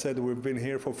 like I said, we've been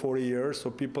here for 40 years,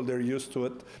 so people, they're used to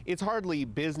it. It's hardly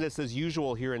business as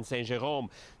usual here in Saint-Jérôme,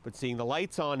 but seeing the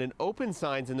lights on and open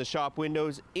signs in the shop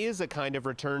windows is a kind of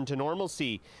return to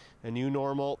normalcy. A new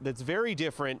normal that's very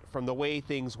different from the way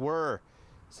things were.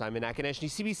 Simon Nakaneshny,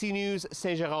 CBC News,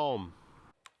 Saint-Jérôme.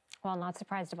 Well, not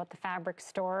surprised about the fabric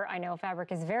store. I know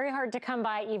fabric is very hard to come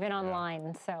by even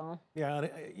online, so. Yeah,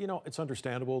 and it's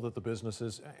understandable that the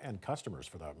businesses and customers,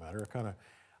 for that matter,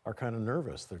 are kind of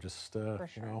nervous. They're just,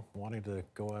 wanting to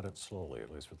go at it slowly,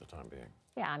 at least for the time being.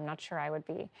 Yeah, I'm not sure I would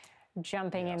be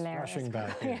jumping in there rushing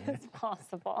back quickly as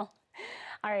possible.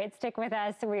 All right, stick with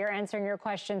us. We are answering your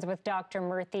questions with Dr.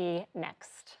 Murthy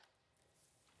next.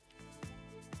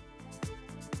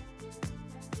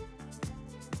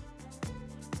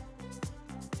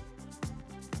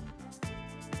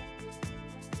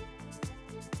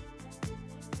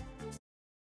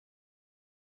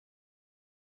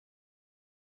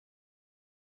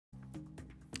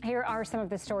 Here are some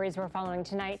of the stories we're following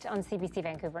tonight on CBC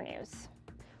Vancouver News.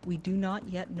 We do not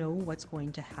yet know what's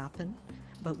going to happen,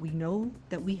 but we know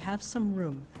that we have some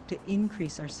room to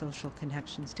increase our social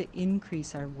connections, to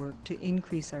increase our work, to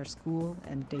increase our school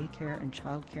and daycare and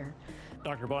childcare.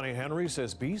 Dr. Bonnie Henry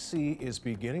says BC is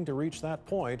beginning to reach that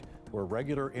point where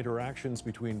regular interactions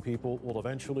between people will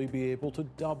eventually be able to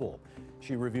double.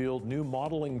 She revealed new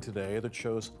modeling today that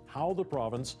shows how the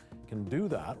province can do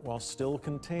that while still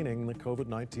containing the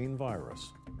COVID-19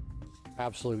 virus.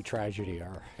 Absolute tragedy.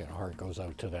 Our heart goes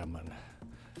out to them, and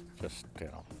just,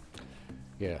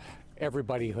 yeah,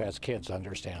 everybody who has kids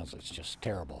understands it's just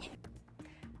terrible.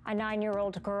 A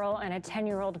 9-year-old girl and a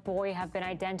 10-year-old boy have been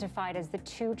identified as the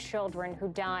 2 children who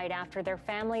died after their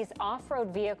family's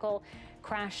off-road vehicle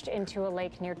crashed into a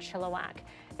lake near Chilliwack.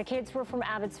 The kids were from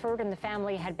Abbotsford and the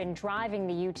family had been driving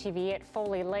the UTV at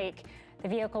Foley Lake. The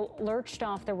vehicle lurched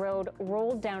off the road,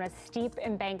 rolled down a steep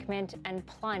embankment and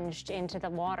plunged into the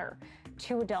water.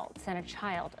 2 adults and a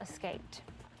child escaped.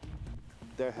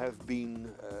 There have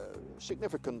been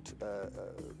significant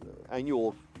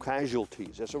annual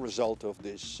casualties as a result of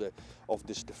this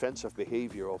defensive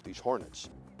behavior of these hornets.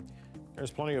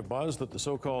 There's plenty of buzz that the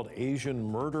so-called Asian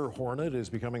murder hornet is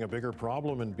becoming a bigger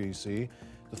problem in BC.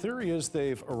 The theory is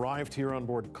they've arrived here on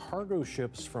board cargo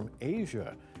ships from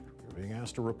Asia. They're being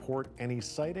asked to report any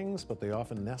sightings, but they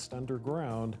often nest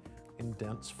underground in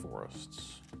dense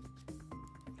forests.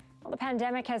 Well, the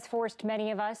pandemic has forced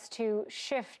many of us to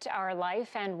shift our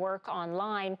life and work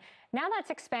online. Now that's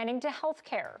expanding to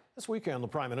healthcare. This weekend, the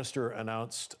Prime Minister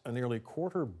announced a nearly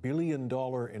 $250 million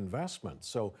investment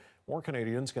so more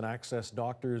Canadians can access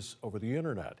doctors over the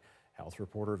internet. Health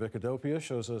reporter Vicadopia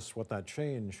shows us what that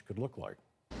change could look like.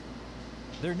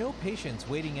 There are no patients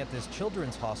waiting at this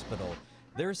children's hospital.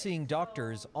 They're seeing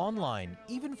doctors online,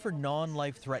 even for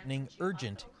non-life-threatening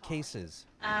urgent cases.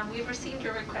 We've received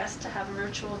a request to have a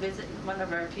virtual visit with one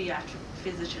of our pediatric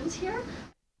physicians here.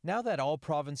 Now that all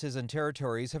provinces and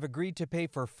territories have agreed to pay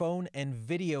for phone and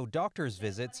video doctors'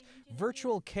 visits,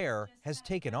 virtual care has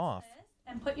taken off.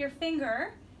 And put your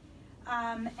finger,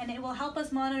 and it will help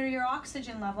us monitor your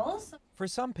oxygen levels. For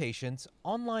some patients,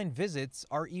 online visits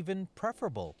are even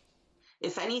preferable.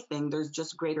 If anything, there's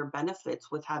just greater benefits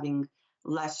with having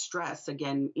less stress.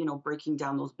 Again, breaking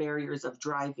down those barriers of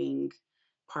driving,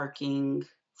 parking,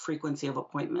 frequency of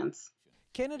appointments.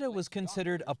 Canada was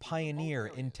considered a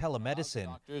pioneer in telemedicine.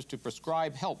 Doctors to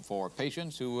prescribe help for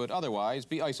patients who would otherwise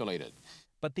be isolated.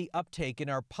 But the uptake in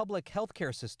our public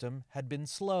healthcare system had been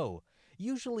slow,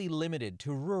 usually limited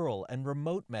to rural and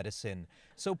remote medicine,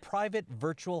 so private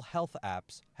virtual health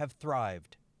apps have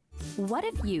thrived. What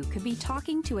if you could be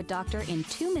talking to a doctor in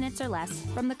 2 minutes or less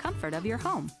from the comfort of your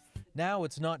home? Now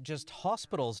it's not just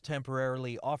hospitals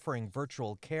temporarily offering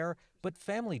virtual care, but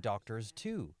family doctors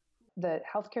too. The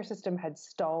healthcare system had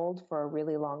stalled for a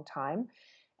really long time,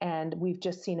 and we've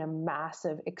just seen a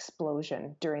massive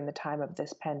explosion during the time of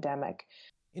this pandemic.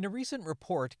 In a recent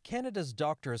report, Canada's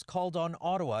doctors called on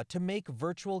Ottawa to make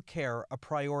virtual care a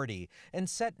priority and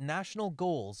set national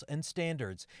goals and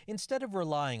standards instead of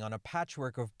relying on a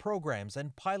patchwork of programs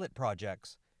and pilot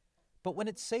projects. But when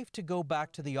it's safe to go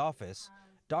back to the office,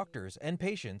 doctors and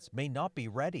patients may not be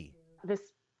ready.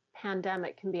 This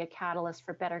pandemic can be a catalyst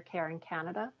for better care in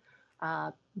Canada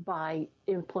by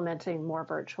implementing more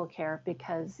virtual care,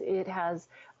 because it has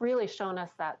really shown us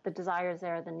that the desire's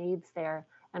there, the need's there,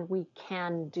 and we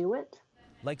can do it.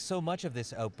 Like so much of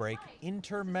this outbreak,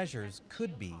 interim measures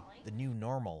could be the new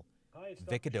normal.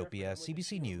 Vicadopia,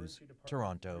 CBC News,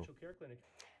 Toronto.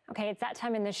 Okay, it's that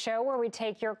time in the show where we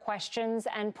take your questions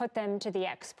and put them to the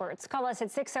experts. Call us at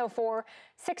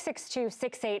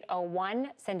 604-662-6801,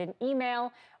 send an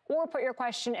email, or put your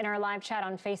question in our live chat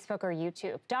on Facebook or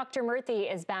YouTube. Dr. Murthy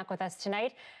is back with us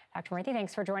tonight. Dr. Murthy,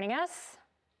 thanks for joining us.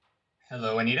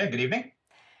 Hello, Anita. Good evening.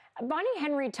 Bonnie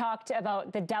Henry talked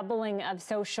about the doubling of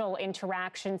social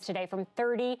interactions today from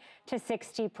 30 to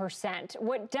 60%.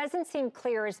 What doesn't seem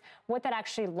clear is what that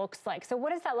actually looks like. So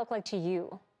what does that look like to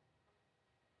you?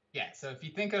 Yeah, so if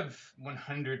you think of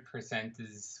 100%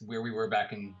 is where we were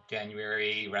back in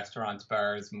January, restaurants,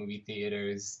 bars, movie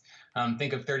theaters,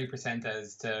 think of 30%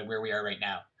 as to where we are right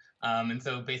now. And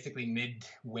so basically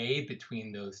midway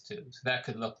between those two. So that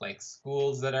could look like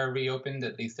schools that are reopened,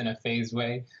 at least in a phased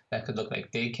way. That could look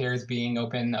like daycares being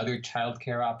open, other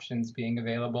childcare options being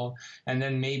available, and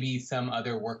then maybe some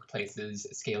other workplaces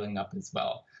scaling up as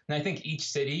well. And I think each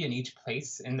city and each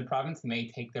place in the province may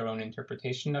take their own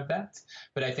interpretation of that.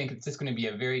 But I think it's just going to be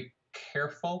a very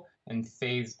careful and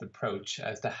phased approach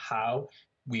as to how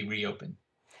we reopen.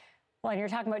 Well, and you're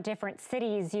talking about different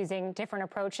cities using different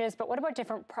approaches, but what about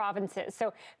different provinces?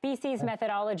 So BC's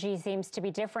methodology seems to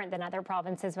be different than other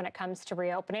provinces when it comes to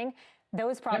reopening.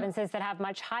 Those provinces that have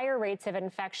much higher rates of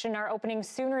infection are opening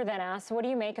sooner than us. What do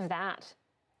you make of that?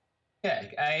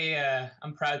 Yeah,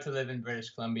 I'm proud to live in British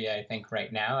Columbia, I think,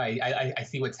 right now. I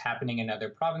see what's happening in other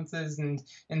provinces, and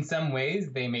in some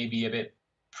ways they may be a bit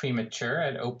premature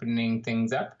at opening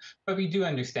things up, but we do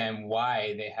understand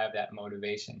why they have that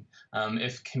motivation.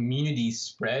 If community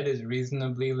spread is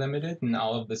reasonably limited and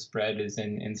all of the spread is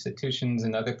in institutions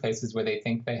and other places where they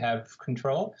think they have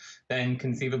control, then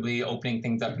conceivably opening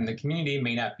things up in the community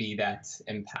may not be that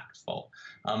impactful.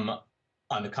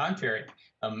 On the contrary,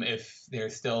 if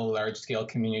there's still large-scale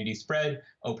community spread,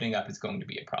 opening up is going to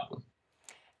be a problem.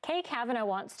 Kay Kavanaugh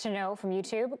wants to know from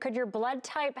YouTube, could your blood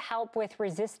type help with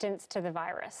resistance to the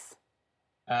virus?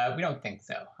 We don't think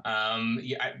so.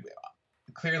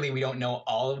 Clearly, we don't know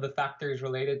all of the factors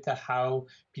related to how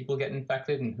people get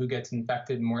infected and who gets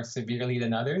infected more severely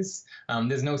than others.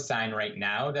 There's no sign right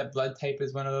now that blood type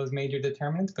is one of those major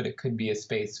determinants, but it could be a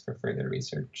space for further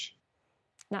research.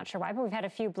 Not sure why, but we've had a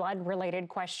few blood-related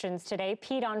questions today.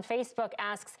 Pete on Facebook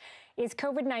asks, is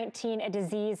COVID-19 a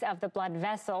disease of the blood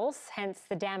vessels, hence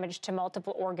the damage to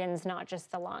multiple organs, not just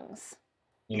the lungs?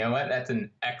 You know what? That's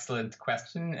an excellent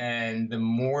question. And the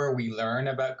more we learn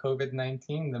about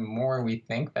COVID-19, the more we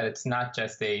think that it's not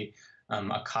just a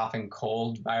cough and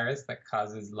cold virus that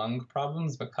causes lung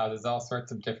problems, but causes all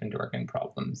sorts of different organ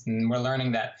problems. And we're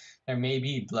learning that there may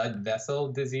be blood vessel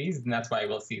disease, and that's why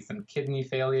we'll see some kidney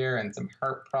failure and some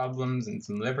heart problems and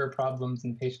some liver problems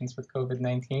in patients with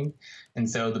COVID-19. And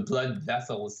so the blood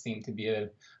vessels seem to be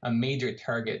a major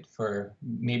target for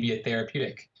maybe a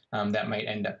therapeutic that might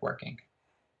end up working.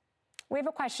 We have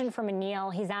a question from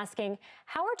Anil. He's asking,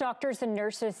 how are doctors and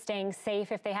nurses staying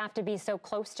safe if they have to be so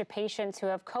close to patients who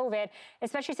have COVID,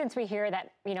 especially since we hear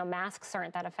that, masks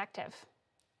aren't that effective?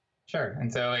 Sure.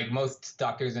 And so like most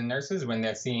doctors and nurses, when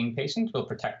they're seeing patients, will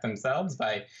protect themselves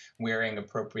by wearing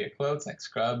appropriate clothes like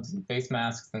scrubs and face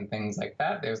masks and things like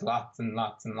that. There's lots and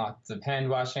lots and lots of hand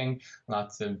washing,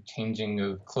 lots of changing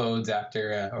of clothes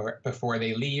after or before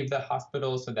they leave the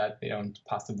hospital so that they don't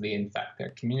possibly infect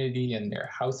their community and their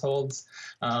households.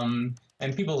 And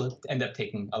people end up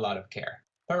taking a lot of care.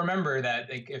 But remember that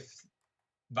if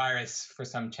virus for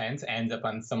some chance ends up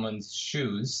on someone's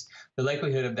shoes, the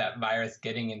likelihood of that virus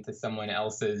getting into someone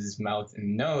else's mouth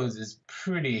and nose is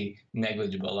pretty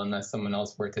negligible unless someone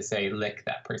else were to, say, lick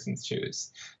that person's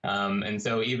shoes. And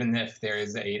so even if there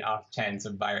is an off chance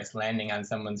of virus landing on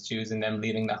someone's shoes and them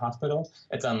leaving the hospital,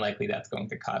 it's unlikely that's going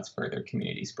to cause further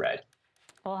community spread.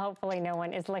 Well, hopefully no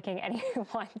one is licking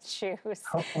anyone's shoes.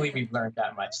 Hopefully we've learned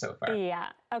that much so far. Yeah.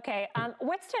 Okay.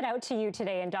 What stood out to you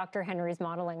today in Dr. Henry's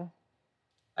modeling?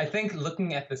 I think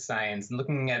looking at the science and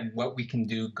looking at what we can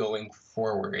do going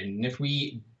forward, and if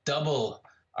we double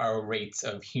our rates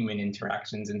of human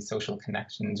interactions and social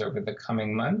connections over the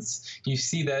coming months, you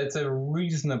see that it's a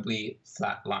reasonably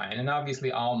flat line. And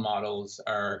obviously all models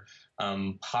are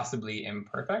possibly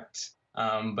imperfect,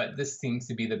 but this seems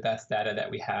to be the best data that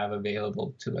we have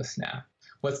available to us now.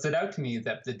 What stood out to me is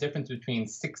that the difference between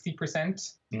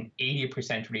 60% and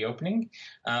 80% reopening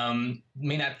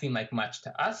may not seem like much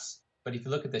to us, but if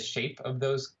you look at the shape of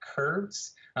those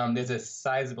curves, there's a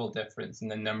sizable difference in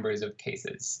the numbers of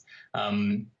cases.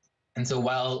 And so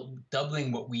while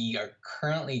doubling what we are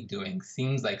currently doing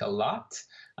seems like a lot,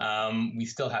 we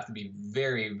still have to be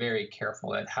very, very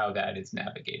careful at how that is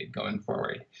navigated going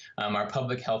forward. Our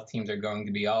public health teams are going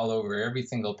to be all over every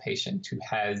single patient who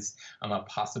has a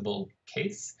possible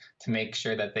case to make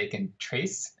sure that they can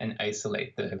trace and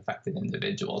isolate the affected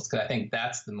individuals. Because I think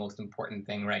that's the most important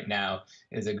thing right now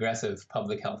is aggressive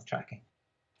public health tracking.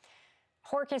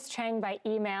 Horkus Chang by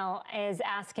email is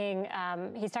asking,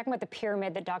 he's talking about the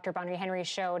pyramid that Dr. Bonnie Henry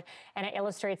showed, and it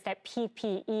illustrates that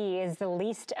PPE is the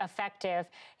least effective.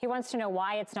 He wants to know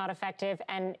why it's not effective,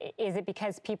 and is it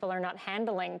because people are not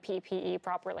handling PPE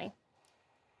properly?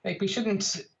 We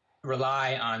shouldn't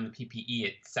rely on the PPE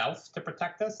itself to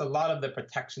protect us. A lot of the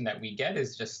protection that we get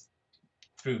is just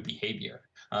through behavior,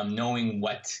 knowing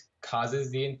what causes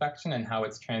the infection and how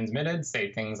it's transmitted,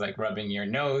 say things like rubbing your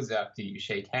nose after you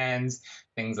shake hands,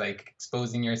 things like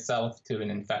exposing yourself to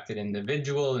an infected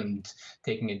individual and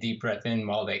taking a deep breath in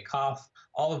while they cough.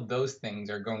 All of those things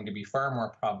are going to be far more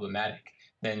problematic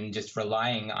than just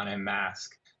relying on a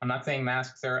mask. I'm not saying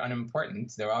masks are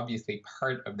unimportant. They're obviously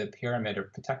part of the pyramid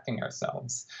of protecting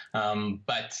ourselves.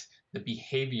 But the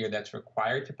behavior that's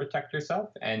required to protect yourself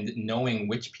and knowing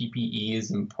which PPE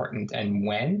is important and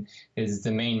when is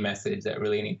the main message that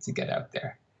really needs to get out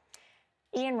there.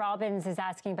 Ian Robbins is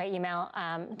asking by email,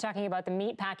 talking about the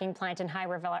meat packing plant in High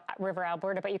River,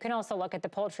 Alberta, but you can also look at the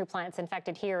poultry plants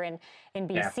infected here in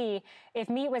BC. Yeah. If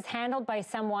meat was handled by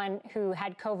someone who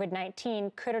had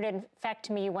COVID-19, could it infect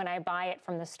me when I buy it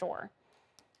from the store?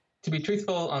 To be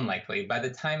truthful, unlikely. By the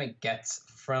time it gets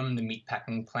from the meat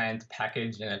packing plant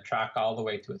packaged in a truck all the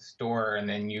way to a store and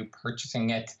then you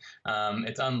purchasing it,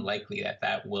 it's unlikely that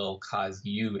that will cause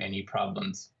you any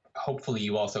problems. Hopefully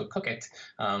you also cook it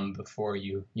before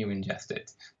you ingest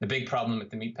it. The big problem with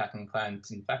the meatpacking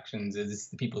plant infections is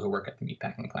the people who work at the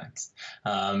meatpacking plants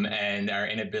and our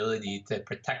inability to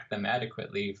protect them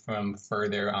adequately from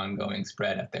further ongoing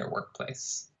spread at their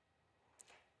workplace.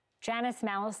 Janice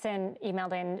Mallison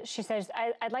emailed in. She says,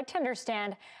 I'd like to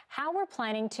understand how we're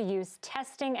planning to use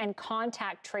testing and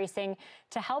contact tracing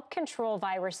to help control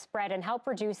virus spread and help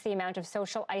reduce the amount of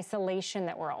social isolation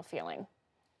that we're all feeling.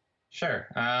 Sure.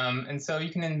 And so you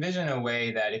can envision a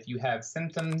way that if you have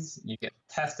symptoms, you get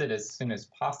tested as soon as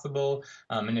possible.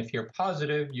 And if you're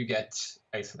positive, you get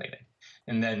isolated.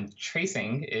 And then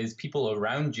tracing is people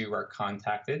around you are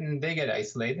contacted and they get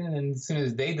isolated. And as soon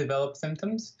as they develop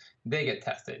symptoms, they get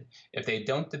tested. If they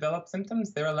don't develop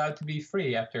symptoms, they're allowed to be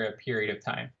free after a period of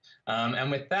time. And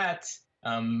with that,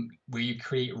 where you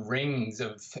create rings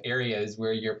of areas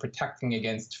where you're protecting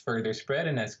against further spread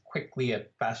in as quickly a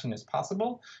fashion as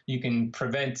possible, you can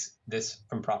prevent this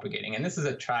from propagating. And this is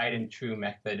a tried and true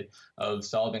method of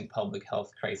solving public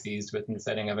health crises within the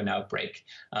setting of an outbreak.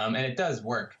 And it does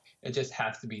work. It just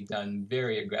has to be done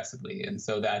very aggressively. And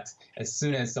so that as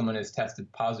soon as someone is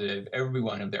tested positive, every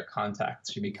one of their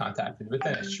contacts should be contacted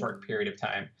within a short period of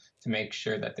time to make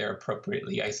sure that they're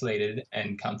appropriately isolated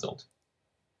and counseled.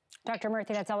 Dr. Murthy,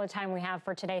 that's all the time we have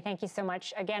for today. Thank you so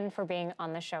much again for being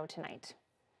on the show tonight.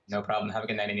 No problem. Have a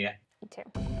good night, Anita. You too.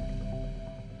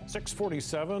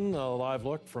 6:47, a live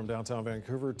look from downtown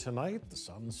Vancouver tonight. The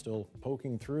sun's still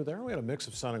poking through there. We had a mix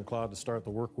of sun and cloud to start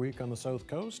the work week on the South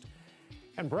Coast.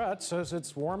 And Brett says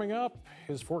it's warming up.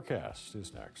 His forecast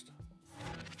is next.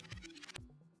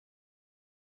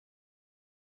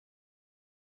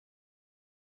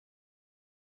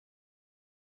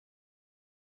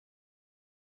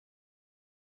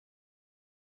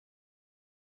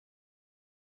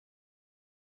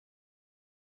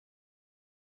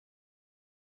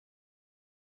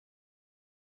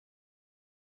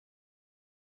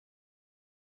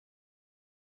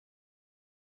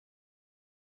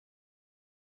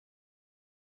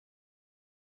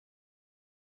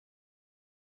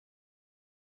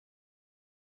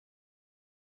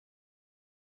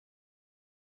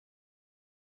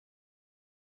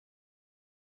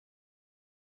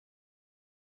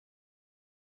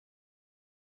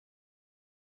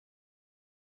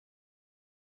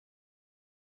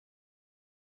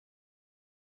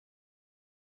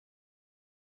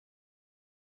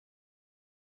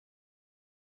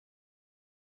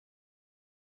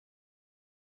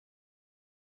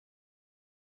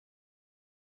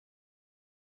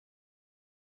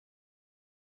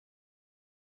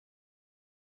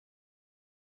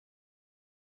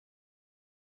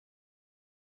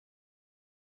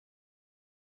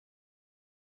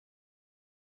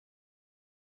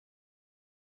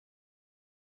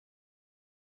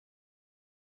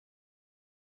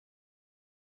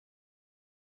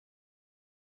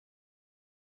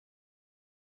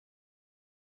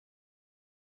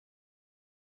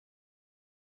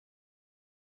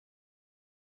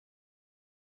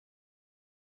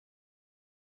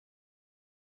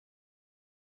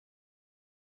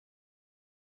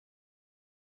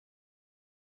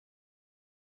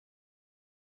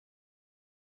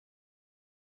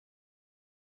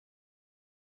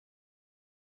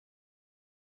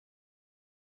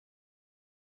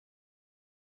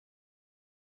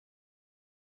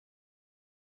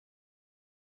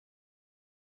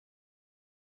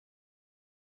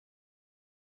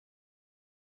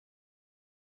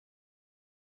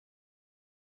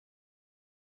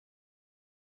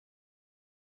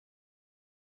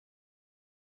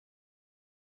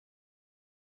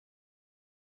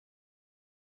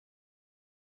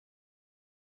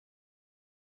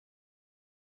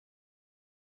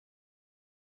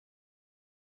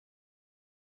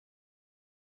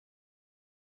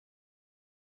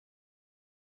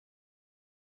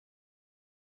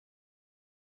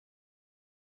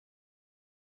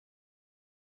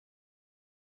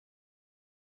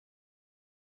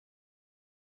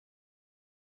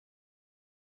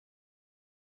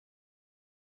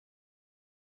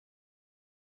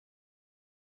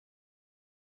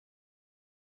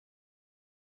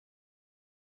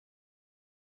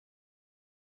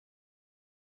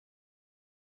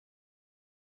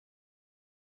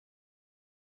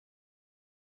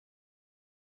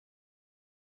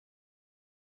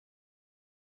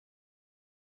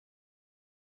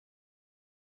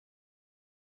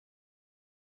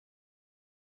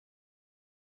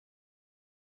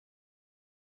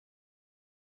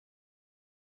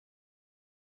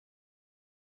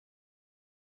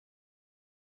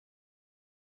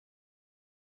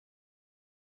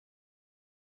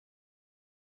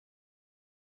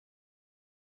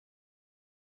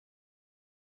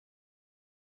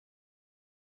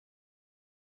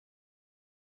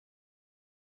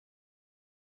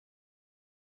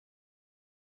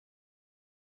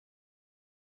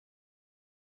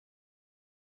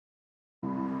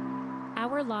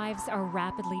 Our lives are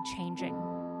rapidly changing.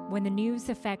 When the news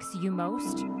affects you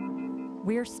most,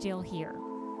 we're still here.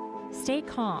 Stay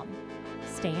calm,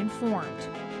 stay informed.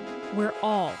 We're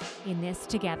all in this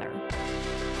together.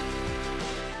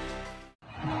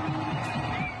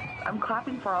 I'm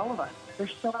clapping for all of us.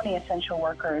 There's so many essential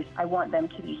workers. I want them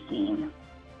to be seen.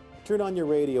 Turn on your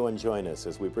radio and join us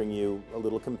as we bring you a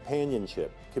little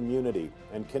companionship, community,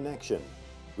 and connection.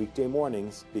 Weekday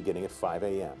mornings beginning at 5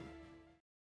 a.m.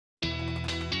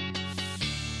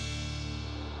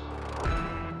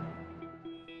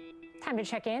 Time to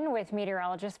check in with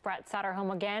meteorologist Brett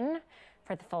Soderholm again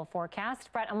for the full forecast.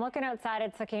 Brett, I'm looking outside.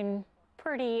 It's looking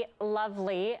pretty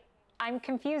lovely. I'm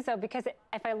confused, though, because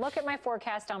if I look at my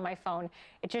forecast on my phone,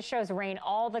 it just shows rain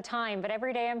all the time. But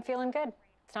every day I'm feeling good.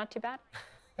 It's not too bad.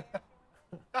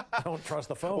 Don't trust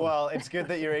the phone. Well, it's good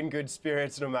that you're in good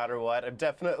spirits no matter what. I'm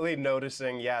definitely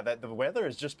noticing, that the weather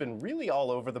has just been really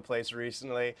all over the place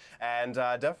recently, and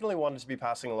definitely wanted to be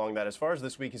passing along that. As far as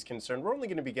this week is concerned, we're only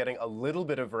going to be getting a little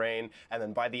bit of rain, and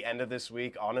then by the end of this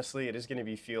week, honestly, it is going to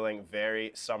be feeling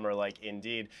very summer-like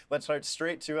indeed. Let's start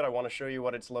straight to it. I want to show you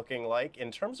what it's looking like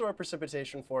in terms of our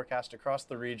precipitation forecast across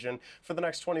the region for the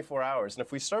next 24 hours. And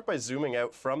if we start by zooming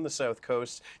out from the south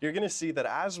coast, you're going to see that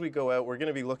as we go out, we're going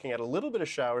to be looking at a little bit of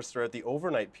showers throughout the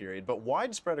overnight period, but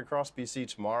widespread across BC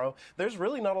tomorrow, there's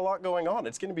really not a lot going on.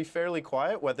 It's going to be fairly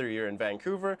quiet, whether you're in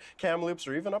Vancouver, Kamloops,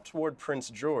 or even up toward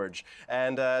Prince George.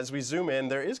 And as we zoom in,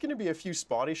 there is going to be a few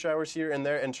spotty showers here and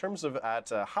there in terms of at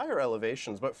higher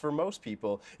elevations, but for most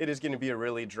people, it is going to be a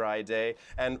really dry day.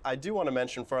 And I do want to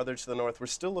mention farther to the north, we're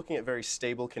still looking at very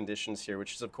stable conditions here,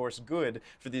 which is of course good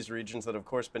for these regions that have of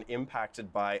course been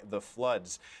impacted by the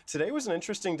floods. Today was an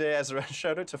interesting day. As a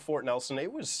shout out to Fort Nelson,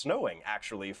 it was snowing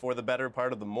actually for the better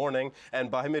part of the morning, and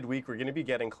by midweek we're going to be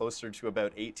getting closer to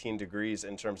about 18 degrees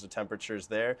in terms of temperatures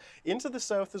there. Into the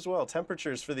south as well,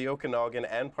 temperatures for the Okanagan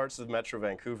and parts of Metro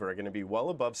Vancouver are going to be well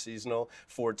above seasonal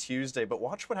for Tuesday, but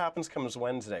watch what happens comes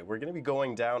Wednesday. We're going to be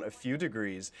going down a few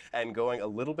degrees and going a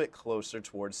little bit closer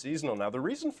towards seasonal. Now the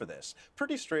reason for this,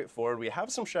 pretty straightforward. We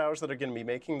have some showers that are going to be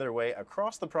making their way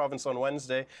across the province on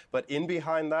Wednesday, but in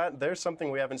behind that there's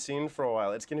something we haven't seen for a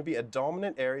while. It's going to be a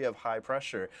dominant area of high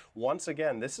pressure. Once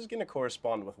again, this is going to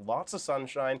correspond with lots of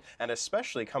sunshine, and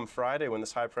especially come Friday when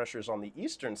this high pressure is on the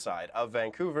eastern side of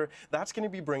Vancouver, that's going to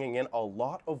be bringing in a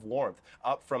lot of warmth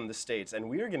up from the States, and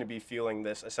we are going to be feeling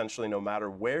this essentially no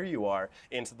matter where you are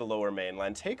into the lower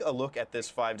mainland. Take a look at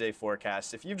this 5-day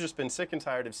forecast. If you've just been sick and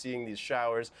tired of seeing these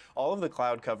showers, all of the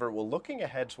cloud cover, well, looking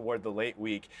ahead toward the late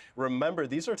week, remember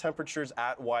these are temperatures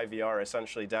at YVR,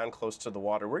 essentially down close to the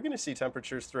water. We're going to see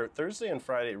temperatures throughout Thursday and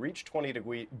Friday reach 20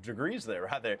 degrees there,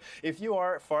 rather. If you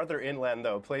are farther inland,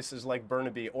 though, places like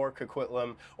Burnaby or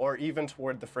Coquitlam or even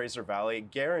toward the Fraser Valley,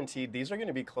 guaranteed these are going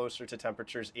to be closer to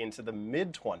temperatures into the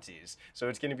mid-20s. So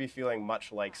it's going to be feeling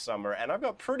much like summer, and I've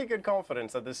got pretty good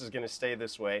confidence that this is going to stay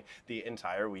this way the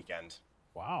entire weekend.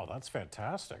 Wow, that's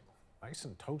fantastic. Nice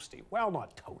and toasty. Well,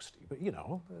 not toasty, but you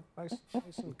know, nice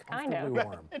and comfortably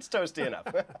warm. It's toasty enough.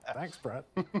 Thanks, Brett.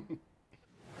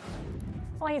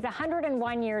 Well, he's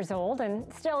 101 years old and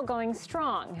still going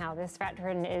strong. How this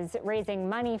veteran is raising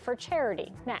money for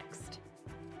charity. Next.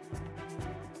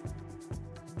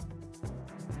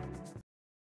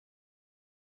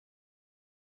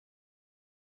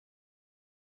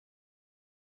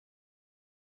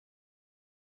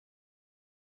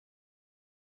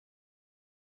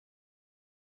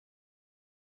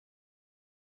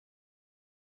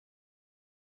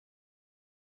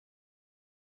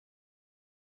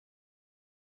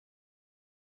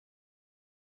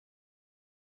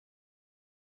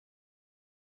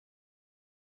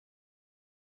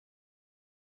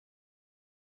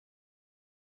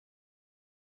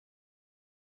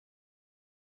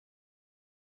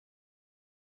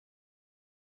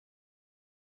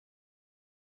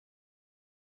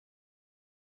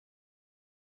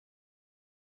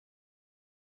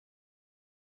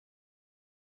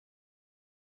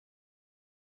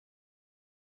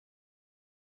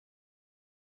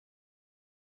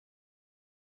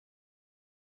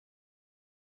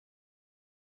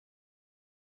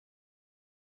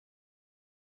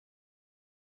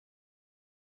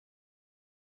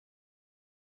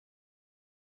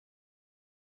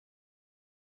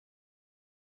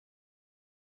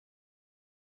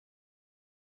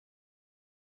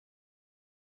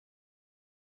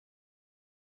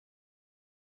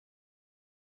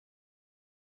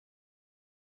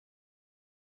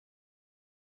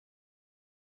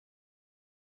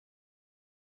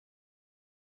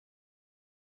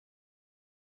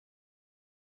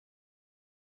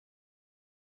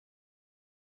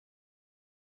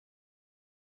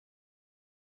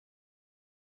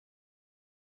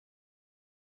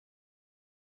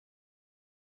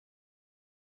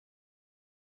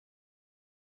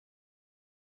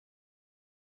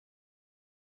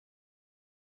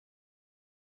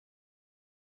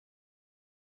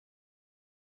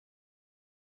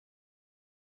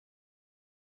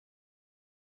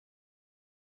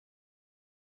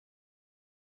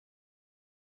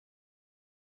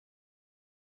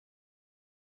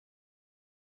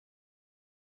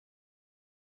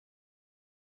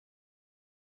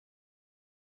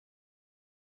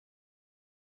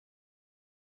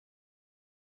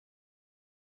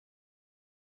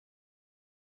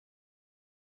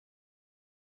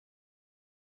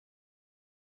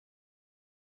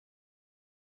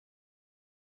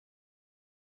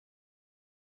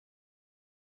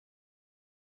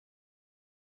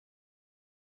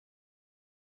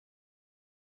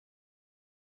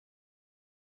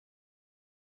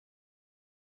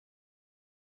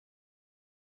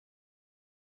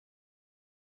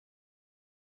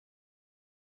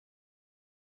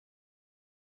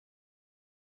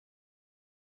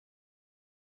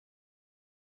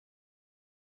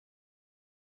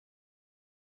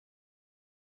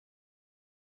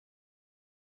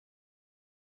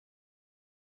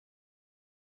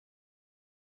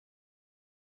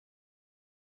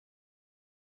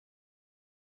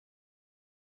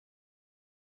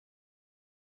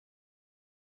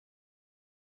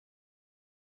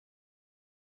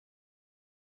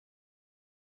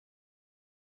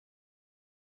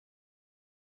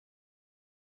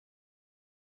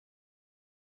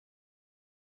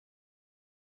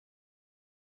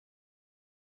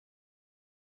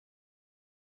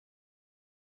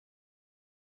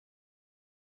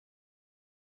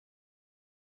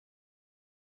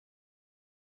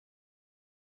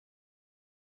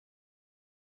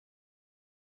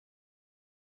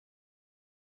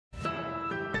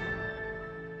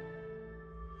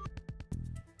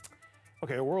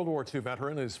 Okay, a World War II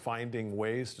veteran is finding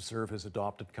ways to serve his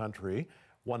adopted country.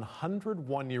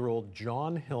 101-year-old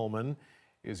John Hillman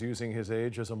is using his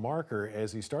age as a marker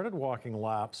as he started walking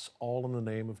laps, all in the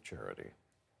name of charity.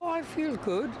 Oh, I feel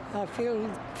good. I feel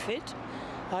fit.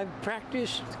 I've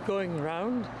practiced going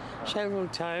around several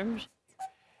times.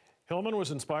 Hillman was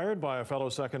inspired by a fellow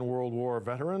Second World War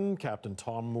veteran, Captain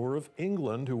Tom Moore of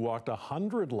England, who walked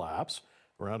 100 laps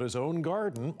around his own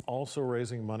garden, also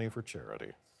raising money for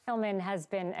charity. Hillman has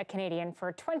been a Canadian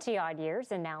for 20-odd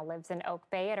years and now lives in Oak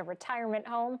Bay at a retirement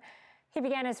home. He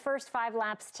began his first 5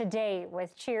 laps today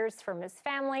with cheers from his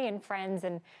family and friends,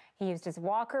 and he used his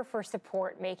walker for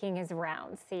support making his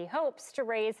rounds. He hopes to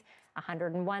raise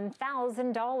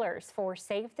 $101,000 for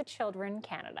Save the Children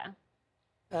Canada.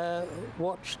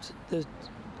 Watched the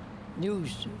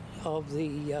news of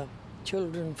the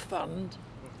Children's Fund,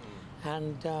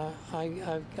 and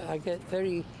I get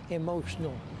very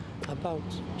emotional about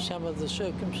some of the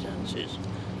circumstances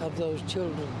of those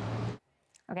children.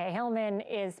 Okay, Hillman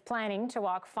is planning to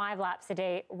walk 5 laps a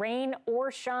day, rain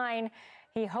or shine.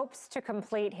 He hopes to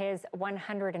complete his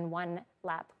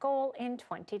 101-lap goal in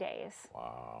 20 days.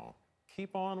 Wow.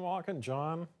 Keep on walking,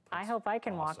 John. I hope I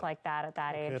can walk like that at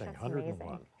that age. Kidding. That's 101.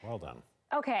 amazing. Well done.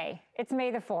 Okay, it's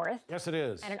May the 4th. Yes, it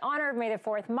is. And in honor of May the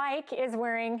 4th, Mike is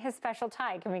wearing his special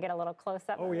tie. Can we get a little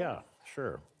close-up? Oh, yeah,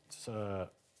 sure. It's,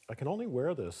 I can only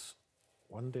wear this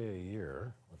one day a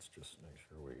year. Let's just make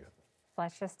sure we get...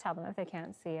 Let's just tell them if they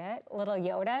can't see it. Little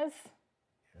Yodas.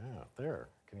 Yeah, there.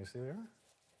 Can you see there?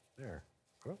 There.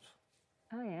 Whoops.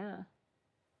 Oh, yeah.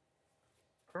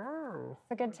 Oh,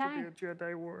 it's a good tie.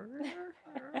 Jedi warrior.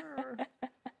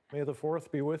 May the 4th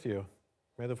be with you.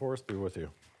 May the 4th be with you.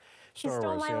 She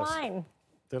stole my line.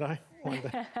 Did I?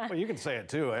 Well, you can say it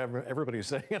too. Everybody's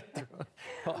saying it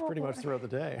pretty much throughout the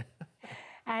day.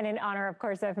 And in honor, of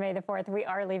course, of May the 4th, we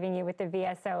are leaving you with the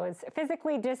VSO's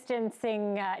physically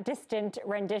distant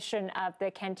rendition of the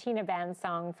Cantina Band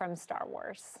song from Star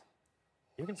Wars.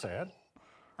 You can say it.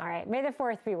 All right. May the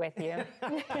 4th be with you.